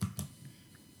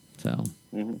 So.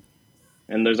 Mm-hmm.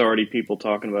 And there's already people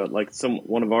talking about, like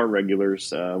one of our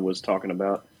regulars was talking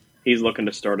about, he's looking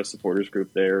to start a supporters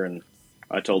group there, and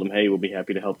I told him, hey, we'll be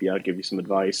happy to help you out, give you some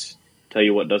advice, tell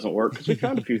you what doesn't work, because we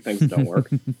found a few things that don't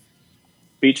work.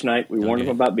 Beach night, we warned him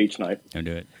about beach night. Don't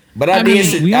do it. But I I mean,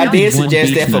 did we only did one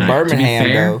suggest beach that for night, to be Birmingham,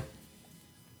 fair. though.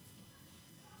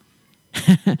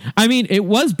 I mean, it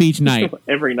was beach night.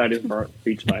 Every night is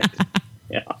beach night.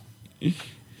 Yeah.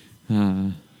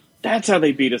 That's how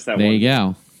they beat us that There one. you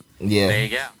go. Yeah. There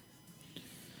you go.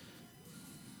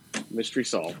 Mystery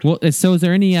solved. Well, so is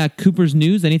there any Cooper's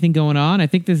news? Anything going on? I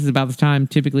think this is about the time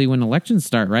typically when elections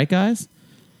start, right, guys?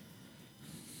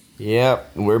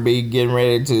 Yep. We'll be getting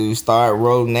ready to start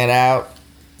rolling that out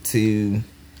to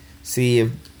see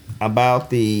if about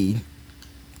the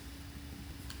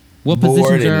what board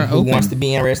positions are and who open? wants to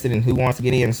be interested and who wants to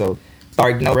get in. So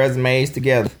start getting resumes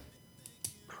together.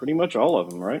 Pretty much all of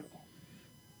them, right?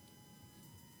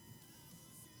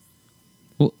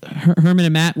 Well, Herman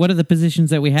and Matt, what are the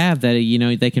positions that we have that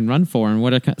they can run for, and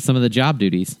what are some of the job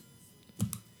duties?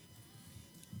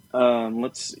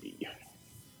 Let's see.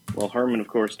 Well, Herman, of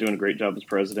course, doing a great job as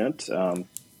president.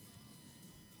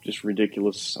 Just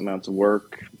ridiculous amounts of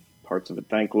work, parts of it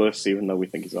thankless, even though we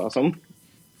think he's awesome.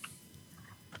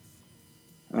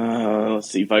 Let's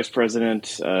see. Vice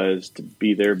president is to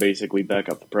be there, basically back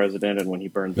up the president, and when he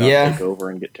burns out, take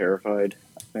over and get terrified.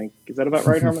 I think, is that about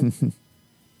right, Herman?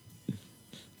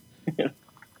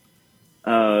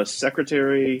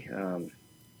 Secretary.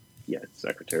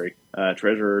 Secretary.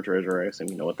 Treasurer. I assume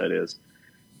you know what that is.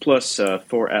 Plus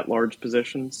 4 at-large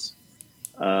positions,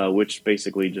 which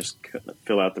basically just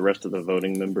fill out the rest of the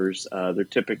voting members.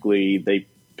 They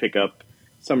pick up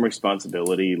some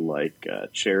responsibility like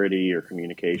charity or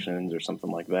communications or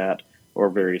something like that, or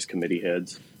various committee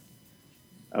heads.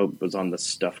 I was on the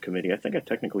stuff committee. I think I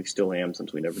technically still am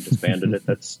since we never disbanded it.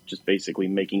 That's just basically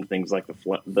making things like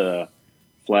the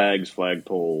flags,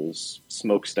 flagpoles,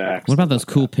 smokestacks. What about those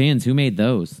cool pins? Who made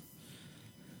those?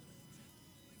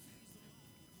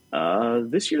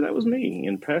 This year that was me.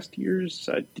 In past years,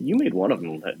 you made one of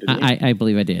them, didn't you? I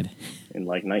believe I did. In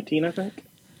like 19, I think?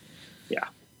 Yeah.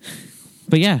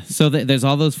 But yeah, so there's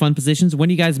all those fun positions. When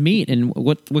do you guys meet, and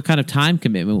what kind of time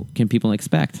commitment can people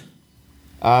expect?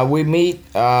 We meet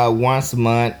once a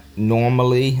month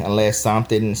normally, unless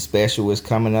something special is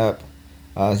coming up.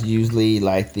 It's usually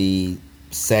like the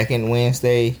second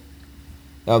Wednesday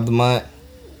of the month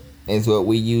is what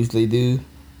we usually do.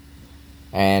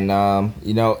 And,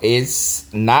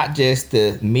 it's not just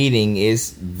the meeting,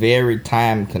 it's very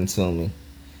time consuming.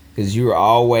 Because you're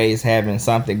always having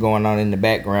something going on in the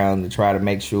background to try to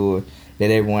make sure that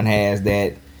everyone has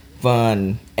that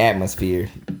fun atmosphere.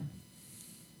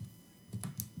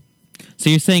 So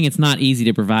you're saying it's not easy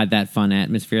to provide that fun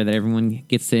atmosphere that everyone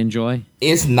gets to enjoy?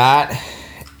 It's not.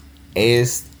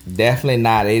 It's definitely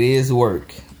not. It is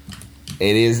work.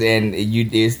 It is, and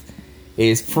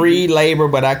it's free labor,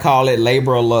 but I call it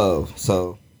labor of love.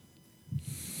 So.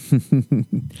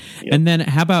 And then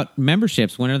how about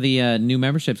memberships? When are the new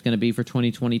memberships going to be for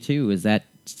 2022? Is that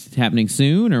happening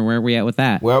soon, or where are we at with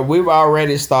that? Well, we've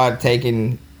already started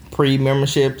taking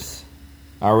pre-memberships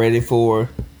already for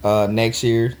next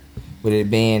year, with it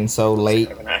being so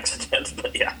late. An accident,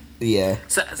 but yeah. Yeah.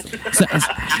 So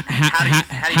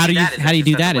how do you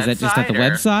do that? Is that just at the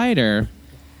website, or?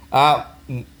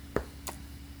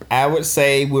 I would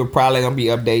say we're probably going to be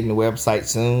updating the website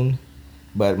soon.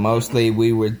 But mostly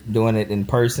we were doing it in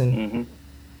person. Mm-hmm.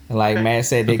 And like Matt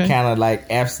said, they kind of like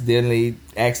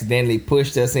accidentally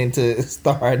pushed us into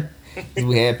start.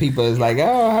 We had people was like,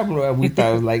 oh, we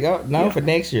thought it was like, oh, no, for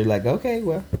next year. Like, okay,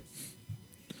 well.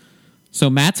 So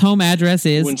Matt's home address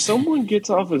is... When someone gets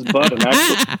off his butt and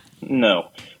actually...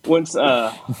 No. Once,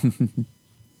 although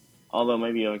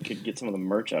maybe I could get some of the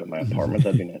merch out of my apartment.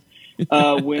 That'd be nice.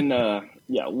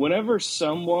 Whenever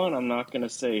someone, I'm not going to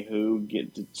say who,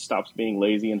 stops being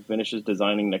lazy and finishes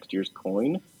designing next year's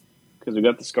coin, because we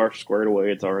got the scarf squared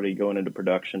away, it's already going into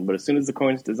production. But as soon as the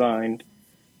coin's designed,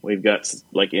 we've got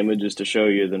like images to show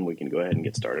you, then we can go ahead and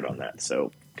get started on that.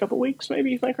 So a couple weeks,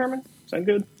 maybe, you think, Herman? Sound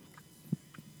good?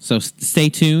 So stay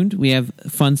tuned. We have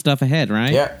fun stuff ahead,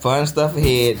 right? Yeah, fun stuff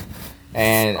ahead.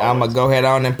 And I'm going to go ahead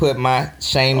on and put my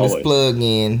shameless plug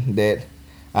in that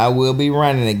I will be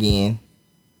running again.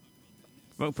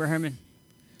 Vote for Herman.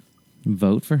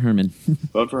 Vote for Herman.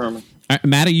 Vote for Herman.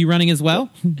 Matt, are you running as well?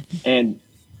 And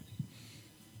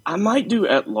I might do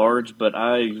at large, but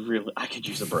I could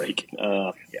use a break.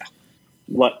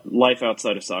 Life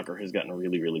outside of soccer has gotten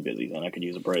really, really busy, and I could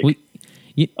use a break.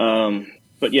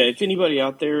 But yeah, if anybody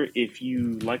out there, if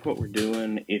you like what we're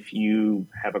doing, if you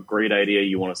have a great idea,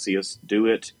 you want to see us do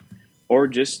it, or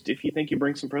just if you think you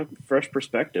bring some fresh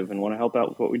perspective and want to help out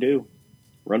with what we do,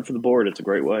 run for the board. It's a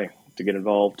great way to get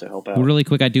involved, to help out. Well, really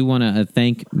quick, I do want to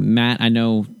thank Matt. I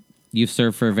know you've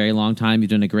served for a very long time.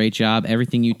 You've done a great job.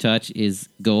 Everything you touch is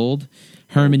gold.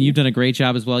 Herman, you've done a great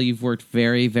job as well. You've worked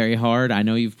very, very hard. I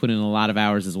know you've put in a lot of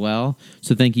hours as well.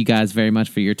 So thank you guys very much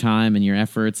for your time and your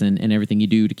efforts and everything you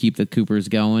do to keep the Coopers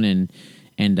going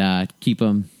and keep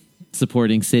them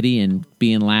supporting City and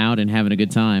being loud and having a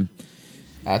good time.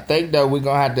 I think, though, we're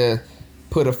going to have to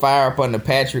put a fire up under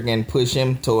Patrick and push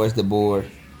him towards the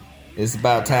board. It's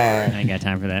about time. I ain't got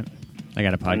time for that. I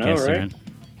got a podcast to run.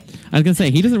 I was going to say,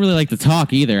 he doesn't really like to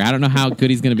talk either. I don't know how good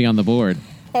he's going to be on the board.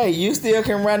 Hey, you still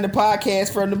can run the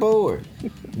podcast from the board.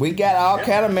 We got all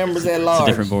kind of members at It's large. a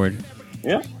different board.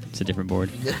 Yeah. It's a different board.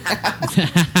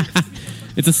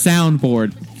 It's a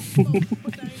soundboard.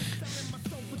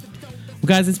 Well,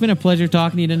 guys, it's been a pleasure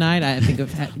talking to you tonight. I think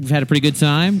we've had a pretty good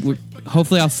time.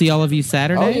 Hopefully, I'll see all of you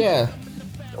Saturday. Oh, yeah.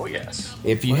 Oh, yes.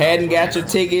 If you hadn't got your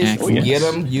tickets, Excellent. get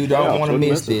them. You don't Yeah, want to wouldn't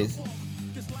miss miss this.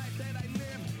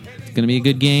 It's going to be a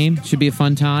good game. Should be a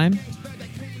fun time.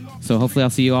 So hopefully I'll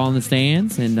see you all in the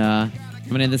stands. And I'm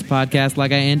going to end this podcast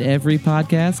like I end every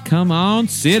podcast. Come on,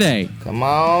 City. Come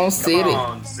on, City. Come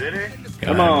on, City.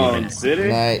 Come on, City.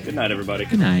 Night. Good night, everybody.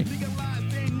 Good night.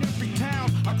 Every town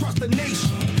across the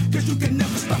nation, 'cause you can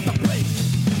never stop the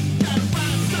place.